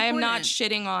 That's very important. I am not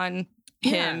shitting on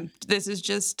him. Yeah. This is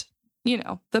just,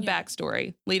 the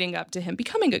backstory leading up to him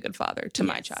becoming a good father to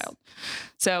my child.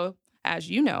 So, as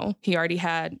you know, he already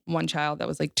had one child that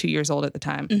was like 2 years old at the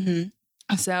time.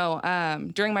 Mm-hmm. So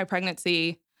during my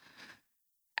pregnancy,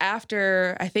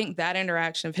 after I think that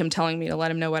interaction of him telling me to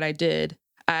let him know what I did,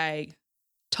 I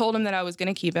told him that I was going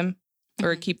to keep him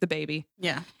or keep the baby.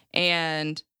 Yeah.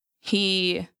 And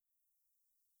he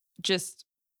just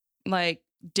like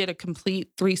did a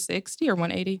complete 360 or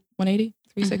 180,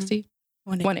 360,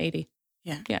 180.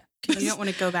 Yeah. Yeah. Because you don't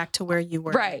want to go back to where you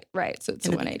were. Right. So it's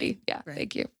a 180. Yeah. Right.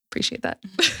 Thank you. Appreciate that.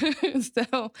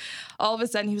 So all of a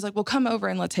sudden he was like, well, come over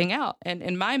and let's hang out. And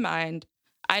in my mind,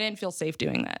 I didn't feel safe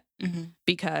doing that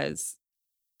because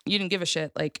you didn't give a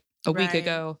shit like a week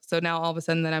ago. So now all of a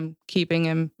sudden that I'm keeping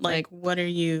him, like what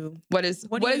is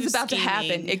about to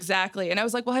happen? Exactly. And I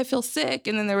was like, well, I feel sick.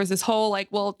 And then there was this whole like,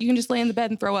 well, you can just lay in the bed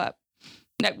and throw up.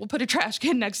 We'll put a trash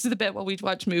can next to the bed while we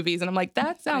watch movies. And I'm like,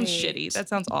 that sounds shitty. That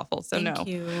sounds awful. So Thank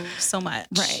you so much.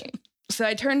 Right. So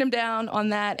I turned him down on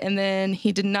that. And then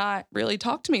he did not really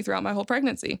talk to me throughout my whole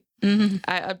pregnancy. Mm-hmm.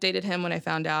 I updated him when I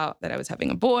found out that I was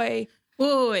having a boy.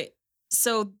 Wait.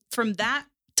 So from that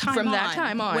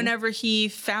time on, whenever he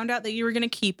found out that you were going to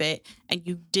keep it and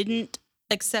you didn't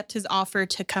accept his offer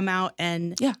to come out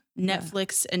and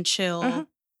Netflix and chill,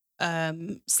 /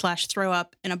 throw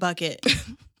up in a bucket.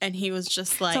 And he was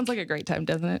just like, sounds like a great time,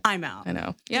 doesn't it? I'm out. I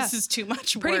know. Yeah. This is too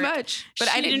much work. Pretty much. But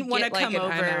I didn't want to come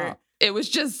over. It was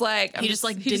just like, he just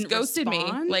ghosted me,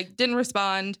 like didn't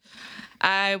respond.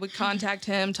 I would contact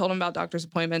him, told him about doctor's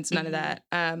appointments, none of that.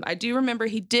 I do remember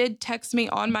he did text me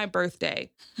on my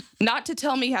birthday, not to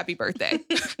tell me happy birthday.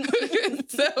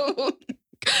 So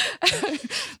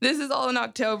this is all in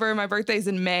October. My birthday's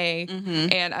in May.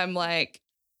 And I'm like,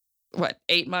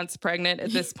 8 months pregnant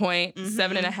at this point,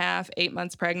 7.5, 8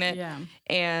 months pregnant. Yeah.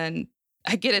 And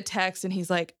I get a text and he's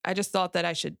like, I just thought that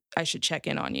I should check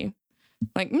in on you.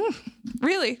 Like,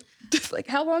 really? Like,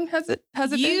 how long has it been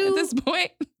at this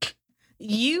point?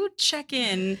 You check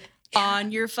in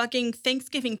on your fucking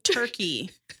Thanksgiving turkey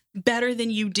better than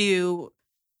you do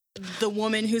the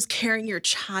woman who's carrying your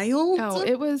child. No,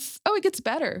 it gets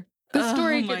better. The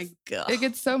story God. It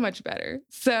gets so much better.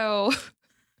 So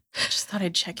I just thought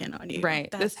I'd check in on you.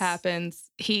 Right. This happens.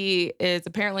 He is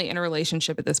apparently in a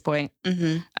relationship at this point.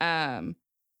 And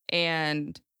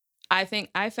I think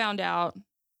I found out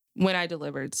when I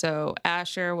delivered. So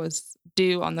Asher was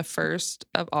due on the 1st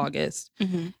of August.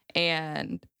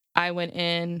 And I went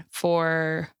in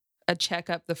for a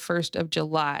checkup the 1st of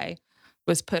July,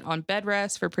 was put on bed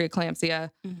rest for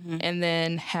preeclampsia, and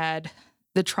then had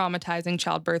the traumatizing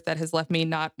childbirth that has left me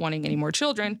not wanting any more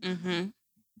children.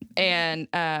 And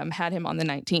had him on the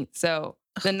 19th. So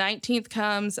the 19th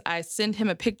comes, I send him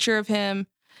a picture of him,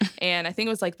 and I think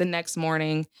it was like the next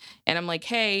morning. And I'm like,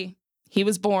 hey, he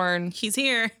was born. He's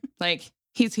here. Like,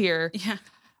 he's here. Yeah.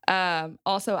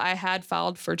 Also, I had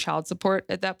filed for child support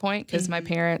at that point because my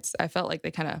parents, I felt like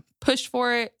they kind of pushed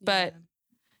for it, but,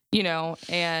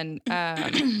 and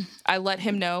I let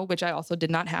him know, which I also did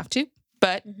not have to,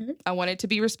 but I wanted to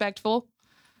be respectful,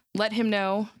 let him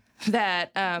know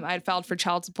that I had filed for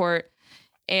child support,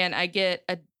 and I get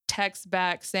a text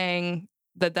back saying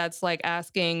that that's like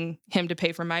asking him to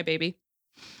pay for my baby.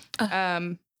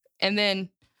 And then,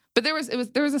 but there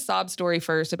was a sob story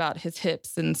first about his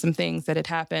hips and some things that had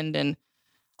happened and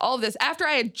all of this after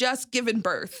I had just given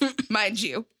birth, mind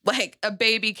you, like a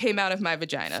baby came out of my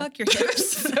vagina. Fuck your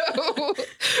hips. So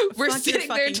we're sitting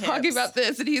there talking about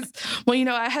this, and he's,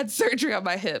 I had surgery on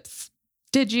my hips.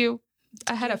 Did you?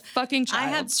 I had a fucking child. I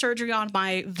had surgery on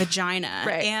my vagina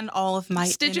and all of my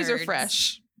stitches innards. are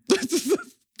fresh.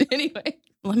 Anyway,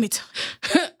 let me tell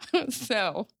you.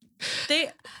 So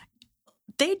they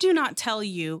do not tell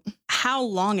you how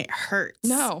long it hurts.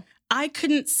 No. I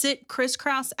couldn't sit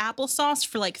crisscross applesauce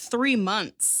for like 3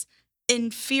 months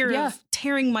in fear of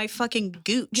tearing my fucking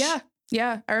gooch.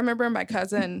 Yeah. I remember my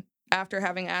cousin, after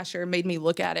having Asher, made me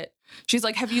look at it. She's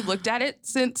like, have you looked at it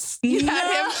since you had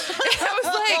him? And I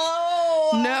was like,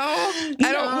 no,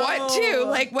 I don't want to.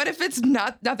 Like, what if it's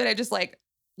not that I just like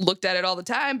looked at it all the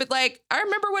time, but like, I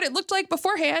remember what it looked like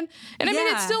beforehand. And I mean,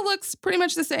 it still looks pretty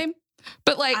much the same.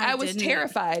 But like I I was didn't.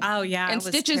 terrified. Oh yeah. And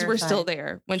stitches were still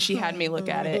there when she had me look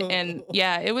at it. And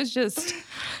yeah, it was just,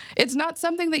 it's not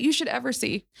something that you should ever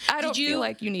see. I don't feel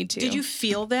like you need to. Did you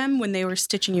feel them when they were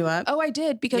stitching you up? Oh, I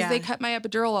did, because they cut my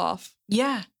epidural off.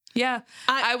 Yeah. Yeah.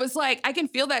 I was like, I can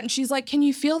feel that. And she's like, can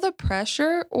you feel the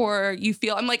pressure or you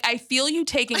feel, I'm like, I feel you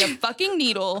taking a fucking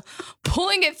needle,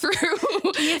 pulling it through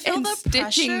and stitching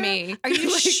pressure? me. Are you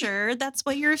Like, sure that's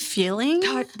what you're feeling?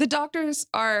 God, the doctors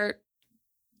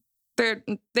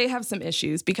they have some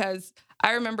issues, because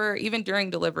I remember even during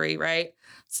delivery, right?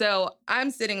 So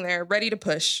I'm sitting there ready to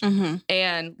push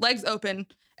and legs open.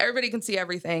 Everybody can see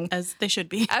everything. As they should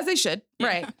be. As they should, Yeah.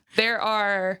 right. There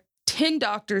are 10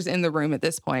 doctors in the room at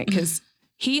this point, because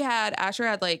Asher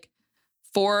had like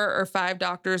 4 or 5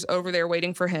 doctors over there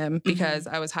waiting for him because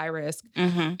I was high risk.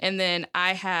 And then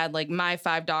I had like my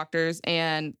 5 doctors,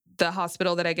 and the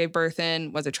hospital that I gave birth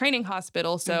in was a training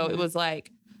hospital. So it was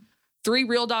like 3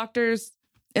 real doctors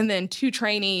and then 2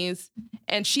 trainees.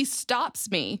 And she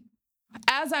stops me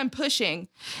as I'm pushing,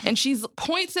 and she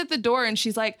points at the door and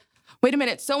she's like, wait a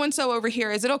minute, so-and-so over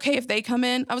here, is it okay if they come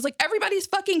in? I was like, everybody's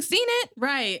fucking seen it.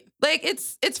 Right. Like,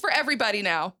 it's for everybody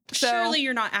now. So, Surely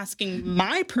you're not asking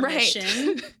my permission.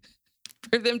 Right.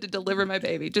 For them to deliver my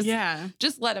baby. Just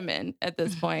let them in at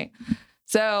this point.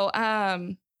 So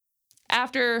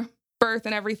after birth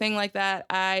and everything like that,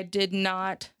 I did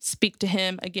not speak to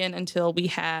him again until we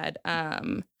had,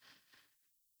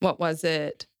 what was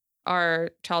it? Our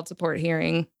child support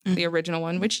hearing, the original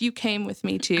one, which you came with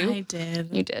me to. I did.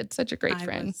 You did. Such a great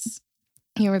friend. Was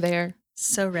you were there.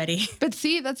 so ready. But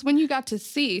see, that's when you got to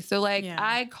see. So like,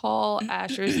 I call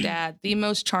Asher's dad the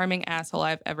most charming asshole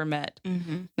I've ever met.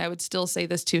 And I would still say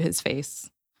this to his face,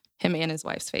 him and his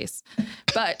wife's face.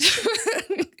 But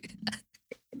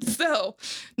so,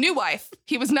 new wife.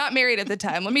 He was not married at the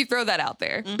time. Let me throw that out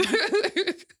there.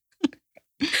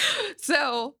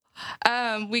 So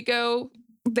we go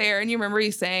there, and you remember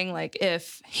he's saying, like,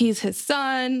 if he's his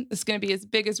son, it's going to be his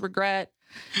biggest regret.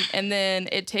 And then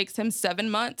it takes him 7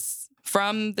 months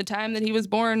from the time that he was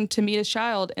born to meet his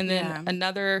child. And then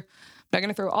another, I'm not going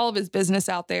to throw all of his business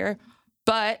out there,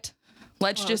 but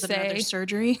let's just say another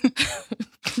surgery.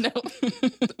 No,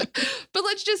 but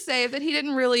let's just say that he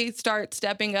didn't really start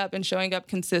stepping up and showing up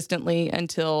consistently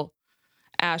until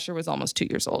Asher was almost 2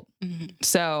 years old.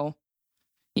 So,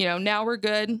 you know, now we're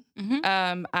good.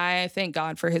 I thank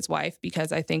God for his wife,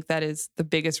 because I think that is the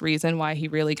biggest reason why he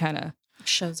really kind of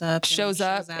shows up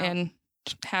and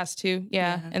has to.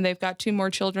 Yeah. And they've got 2 more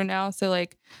children now. So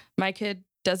like, my kid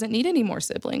doesn't need any more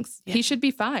siblings. He should be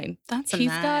fine.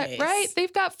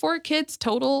 They've got 4 kids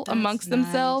total amongst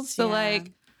themselves. So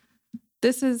like,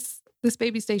 this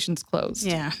baby station's closed.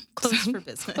 Yeah. Closed for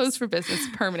business. Closed for business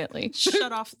permanently.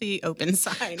 Shut off the open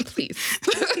sign, please.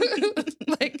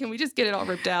 Like, can we just get it all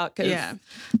ripped out? Because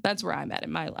that's where I'm at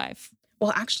in my life.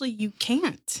 Well, actually, you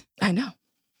can't. I know.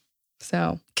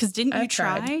 So, because didn't you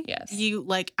try? Yes. You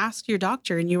like asked your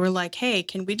doctor, and you were like, "Hey,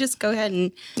 can we just go ahead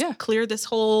and clear this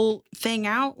whole thing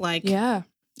out? Like, and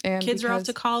kids are off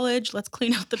to college. Let's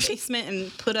clean out the basement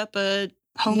and put up a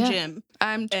home gym."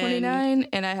 I'm 29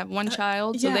 and I have 1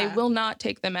 child, so they will not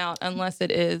take them out unless it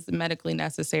is medically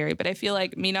necessary. But I feel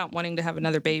like me not wanting to have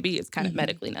another baby is kind of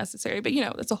medically necessary. But, you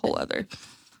know, that's a whole other.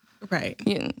 Right.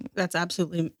 Yeah. That's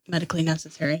absolutely medically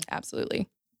necessary. Absolutely.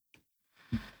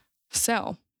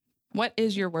 So, what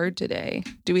is your word today?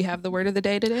 Do we have the word of the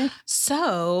day today?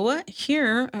 So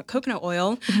here at Coconut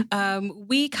Oil,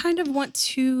 we kind of want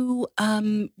to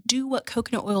do what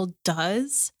coconut oil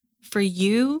does for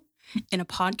you in a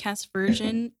podcast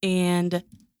version and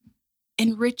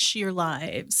enrich your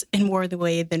lives in more the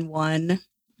way than one.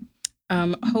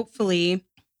 Hopefully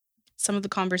some of the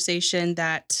conversation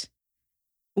that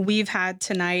we've had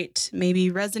tonight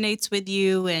maybe resonates with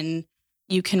you and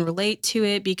you can relate to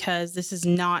it, because this is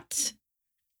not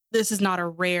a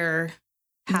rare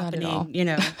happening, you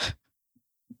know,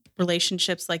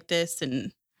 relationships like this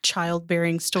and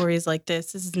childbearing stories like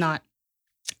this. This is not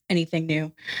anything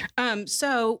new.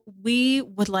 So we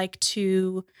would like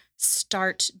to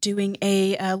start doing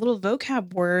a little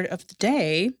vocab word of the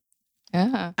day.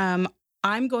 Yeah.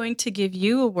 I'm going to give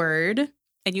you a word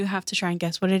and you have to try and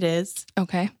guess what it is.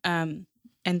 Okay. And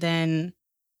then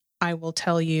I will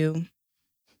tell you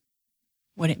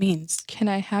what it means. Can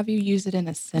I have you use it in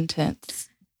a sentence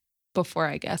before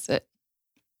I guess it?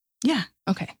 Yeah.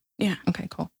 Okay. Yeah. Okay,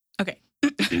 cool. Okay.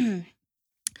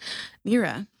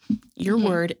 Mira, your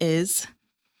word is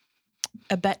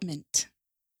abetment.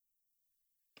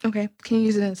 Okay. Can you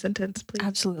use it in a sentence, please?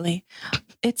 Absolutely.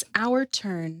 It's our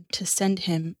turn to send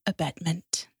him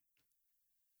abetment.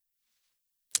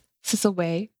 Is this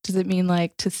away? Does it mean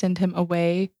like to send him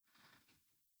away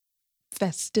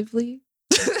festively?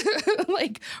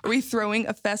 Like, are we throwing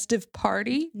a festive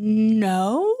party?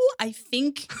 No, I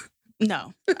think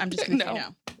no. I'm just gonna say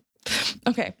no.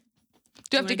 Okay.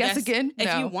 Do I have to guess again?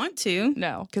 If you want to.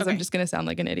 No, because Okay. I'm just going to sound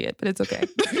like an idiot, but it's okay.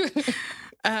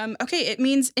 Okay, it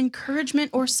means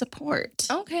encouragement or support.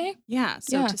 Okay. Yeah,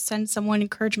 so to send someone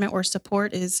encouragement or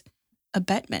support is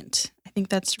abetment. I think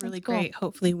that's really cool. great.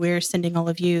 Hopefully we're sending all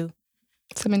of you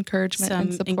some encouragement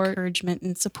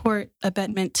and support.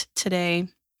 Abetment today.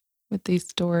 With these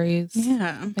stories.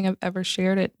 Yeah. I don't think I've ever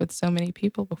shared it with so many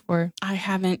people before. I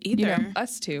haven't either. You know,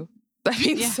 us two. I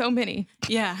mean, so many.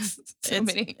 Yeah.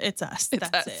 Many. It's us. It's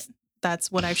That's us. it.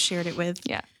 That's what I've shared it with.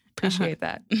 Yeah. Appreciate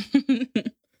that.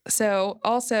 So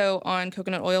also on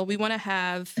coconut oil, we want to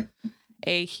have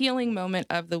a healing moment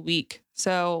of the week.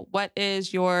 So what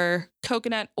is your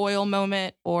coconut oil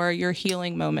moment or your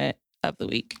healing moment of the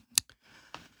week?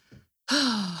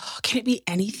 Can it be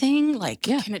anything? Like,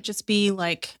 can it just be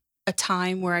like a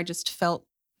time where I just felt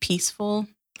peaceful?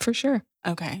 For sure.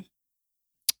 Okay.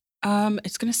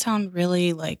 It's going to sound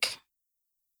really like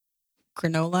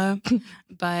granola,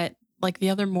 but like the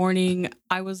other morning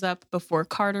I was up before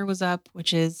Carter was up,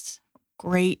 which is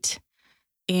great.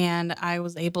 And I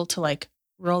was able to like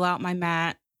roll out my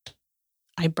mat.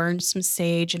 I burned some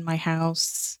sage in my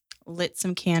house, lit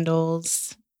some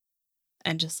candles,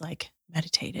 and just like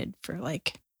meditated for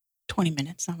like 20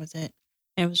 minutes. That was it.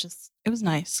 And it was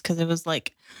nice because it was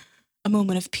like a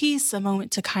moment of peace, a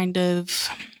moment to kind of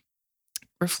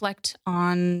reflect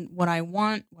on what I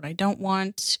want, what I don't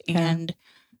want. And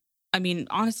I mean,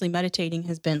 honestly, meditating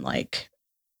has been like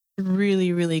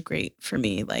really, really great for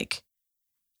me. Like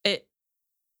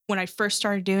when I first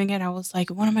started doing it, I was like,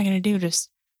 what am I going to do? Just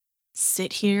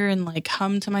sit here and like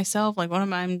hum to myself? Like,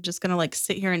 I'm just going to like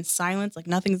sit here in silence? Like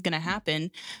nothing's going to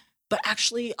happen. But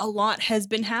actually a lot has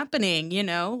been happening, you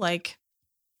know, like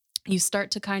you start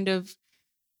to kind of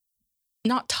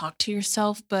not talk to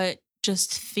yourself, but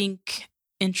just think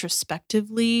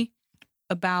introspectively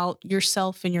about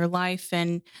yourself and your life.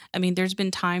 And I mean, there's been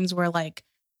times where like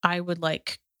I would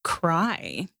like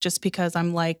cry just because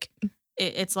I'm like,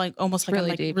 it's like almost like really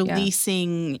I'm like deep,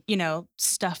 releasing, you know,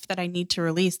 stuff that I need to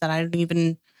release that I don't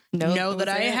even know that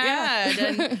I had.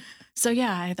 And so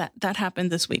yeah, that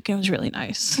happened this week. It was really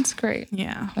nice. It's great.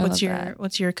 Yeah. What's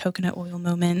your coconut oil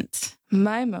moment?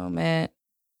 My moment.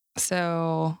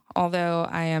 So although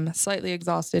I am slightly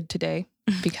exhausted today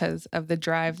because of the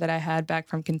drive that I had back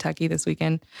from Kentucky this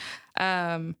weekend,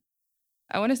 I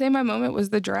want to say my moment was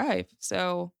the drive.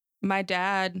 So my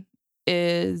dad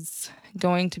is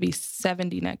going to be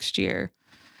 70 next year,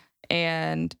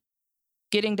 and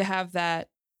getting to have that,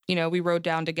 you know, we rode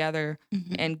down together,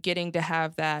 and getting to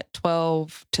have that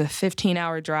 12 to 15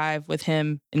 hour drive with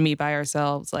him and me by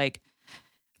ourselves, like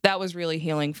that was really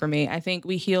healing for me. I think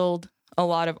we healed a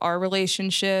lot of our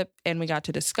relationship, and we got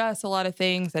to discuss a lot of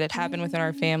things that had happened within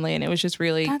our family. And it was just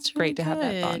really great to have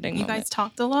that bonding moment. You guys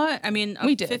talked a lot. I mean,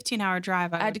 we did. 15-hour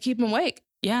drive. I had to keep him awake.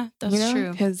 Yeah, that's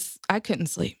true. Because I couldn't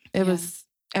sleep. It was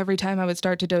every time I would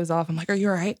start to doze off, I'm like, are you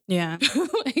all right? Yeah.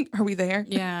 Like, are we there?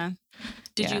 Yeah.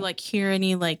 Did you like hear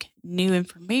any like new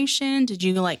information? Did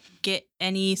you like get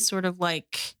any sort of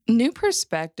like new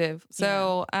perspective?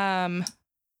 So,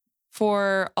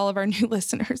 for all of our new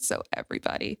listeners, so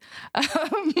everybody,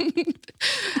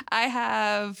 I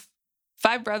have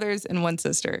 5 brothers and 1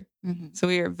 sister. So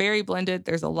we are very blended.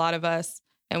 There's a lot of us,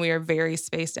 and we are very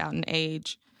spaced out in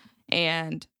age.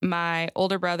 And my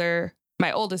oldest brother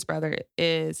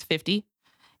is 50,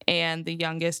 and the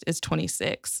youngest is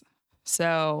 26.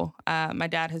 So my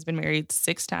dad has been married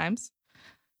 6 times,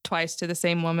 twice to the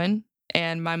same woman,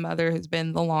 and my mother has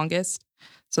been the longest.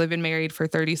 So they've been married for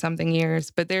 30-something years.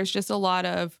 But there's just a lot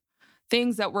of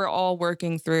things that we're all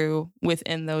working through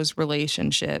within those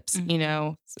relationships. You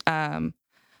know,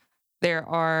 there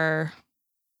are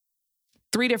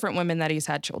 3 different women that he's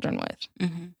had children with.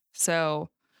 So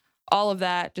all of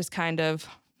that just kind of,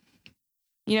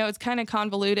 you know, it's kind of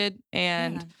convoluted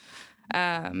and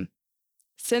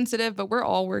sensitive, but we're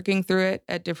all working through it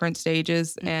at different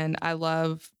stages. And I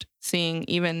loved seeing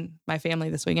even my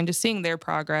family this week and just seeing their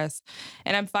progress.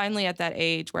 And I'm finally at that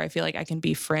age where I feel like I can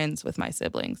be friends with my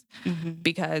siblings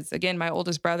because, again, my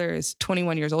oldest brother is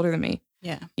 21 years older than me.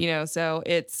 Yeah. You know, so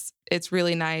it's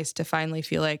really nice to finally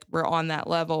feel like we're on that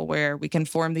level where we can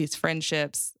form these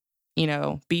friendships, you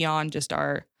know, beyond just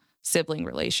our sibling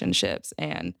relationships,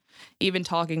 and even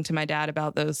talking to my dad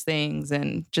about those things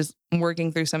and just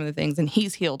working through some of the things. And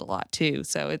he's healed a lot too.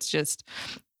 So it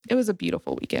was a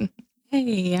beautiful weekend.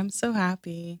 Hey, I'm so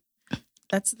happy.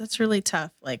 That's really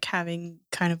tough. Like having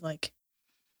kind of like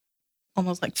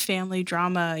almost like family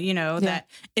drama, that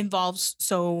involves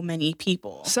so many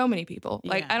people. So many people.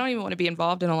 Like, I don't even want to be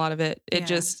involved in a lot of it. It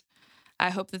just, I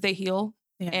hope that they heal.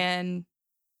 Yeah. And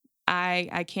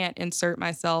I can't insert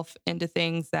myself into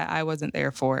things that I wasn't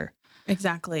there for.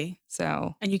 Exactly.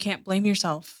 So. And you can't blame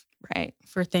yourself. Right.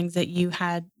 For things that you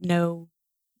had no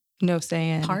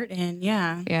say in. Part in.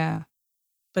 Yeah. Yeah.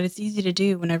 But it's easy to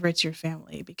do whenever it's your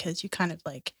family, because you kind of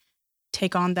like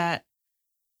take on that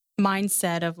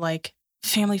mindset of like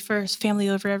family first, family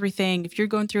over everything. If you're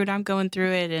going through it, I'm going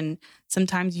through it. And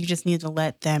sometimes you just need to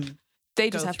let them. They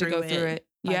just have to go through it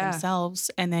by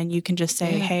themselves. And then you can just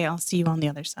say, hey, I'll see you on the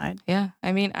other side. Yeah.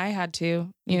 I mean, I had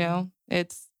to,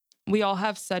 we all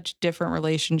have such different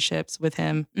relationships with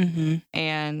him. Mm-hmm.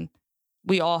 And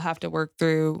we all have to work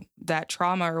through that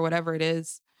trauma or whatever it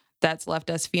is that's left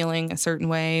us feeling a certain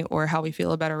way, or how we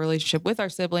feel about our relationship with our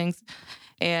siblings.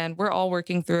 And we're all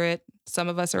working through it. Some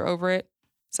of us are over it.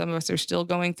 Some of us are still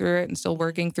going through it and still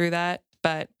working through that.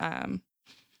 But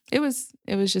it was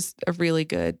just a really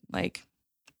good like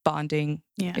bonding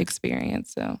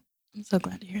experience. So I'm so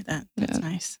glad to hear that. That's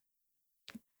nice.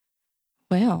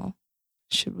 Well,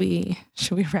 should we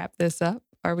wrap this up?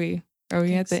 Are we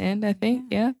at the end, I think?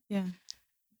 Yeah.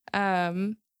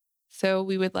 So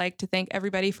we would like to thank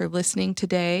everybody for listening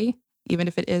today, even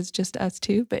if it is just us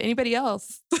two, but anybody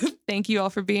else, thank you all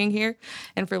for being here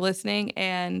and for listening.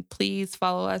 And please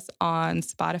follow us on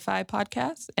Spotify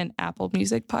podcasts and Apple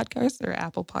Music podcasts, or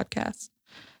Apple Podcasts,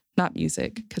 not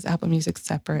music, because Apple Music's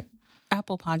separate.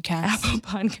 Apple Podcasts. Apple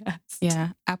Podcasts.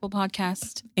 Yeah. Apple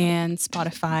Podcast and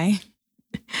Spotify.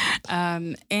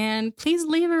 And please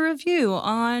leave a review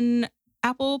on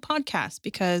Apple Podcasts,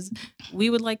 because we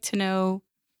would like to know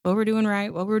what we're doing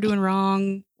right, what we're doing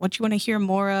wrong, what you want to hear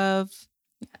more of.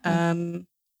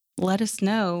 Let us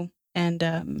know.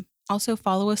 And also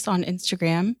follow us on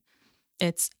Instagram.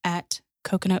 It's at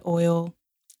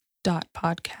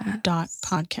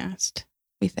coconutoil.podcast.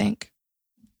 We think.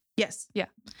 Yes. Yeah.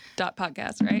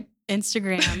 .podcast, right?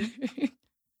 Instagram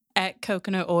at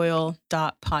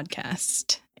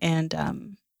coconutoil.podcast.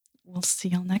 And we'll see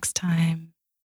y'all next time.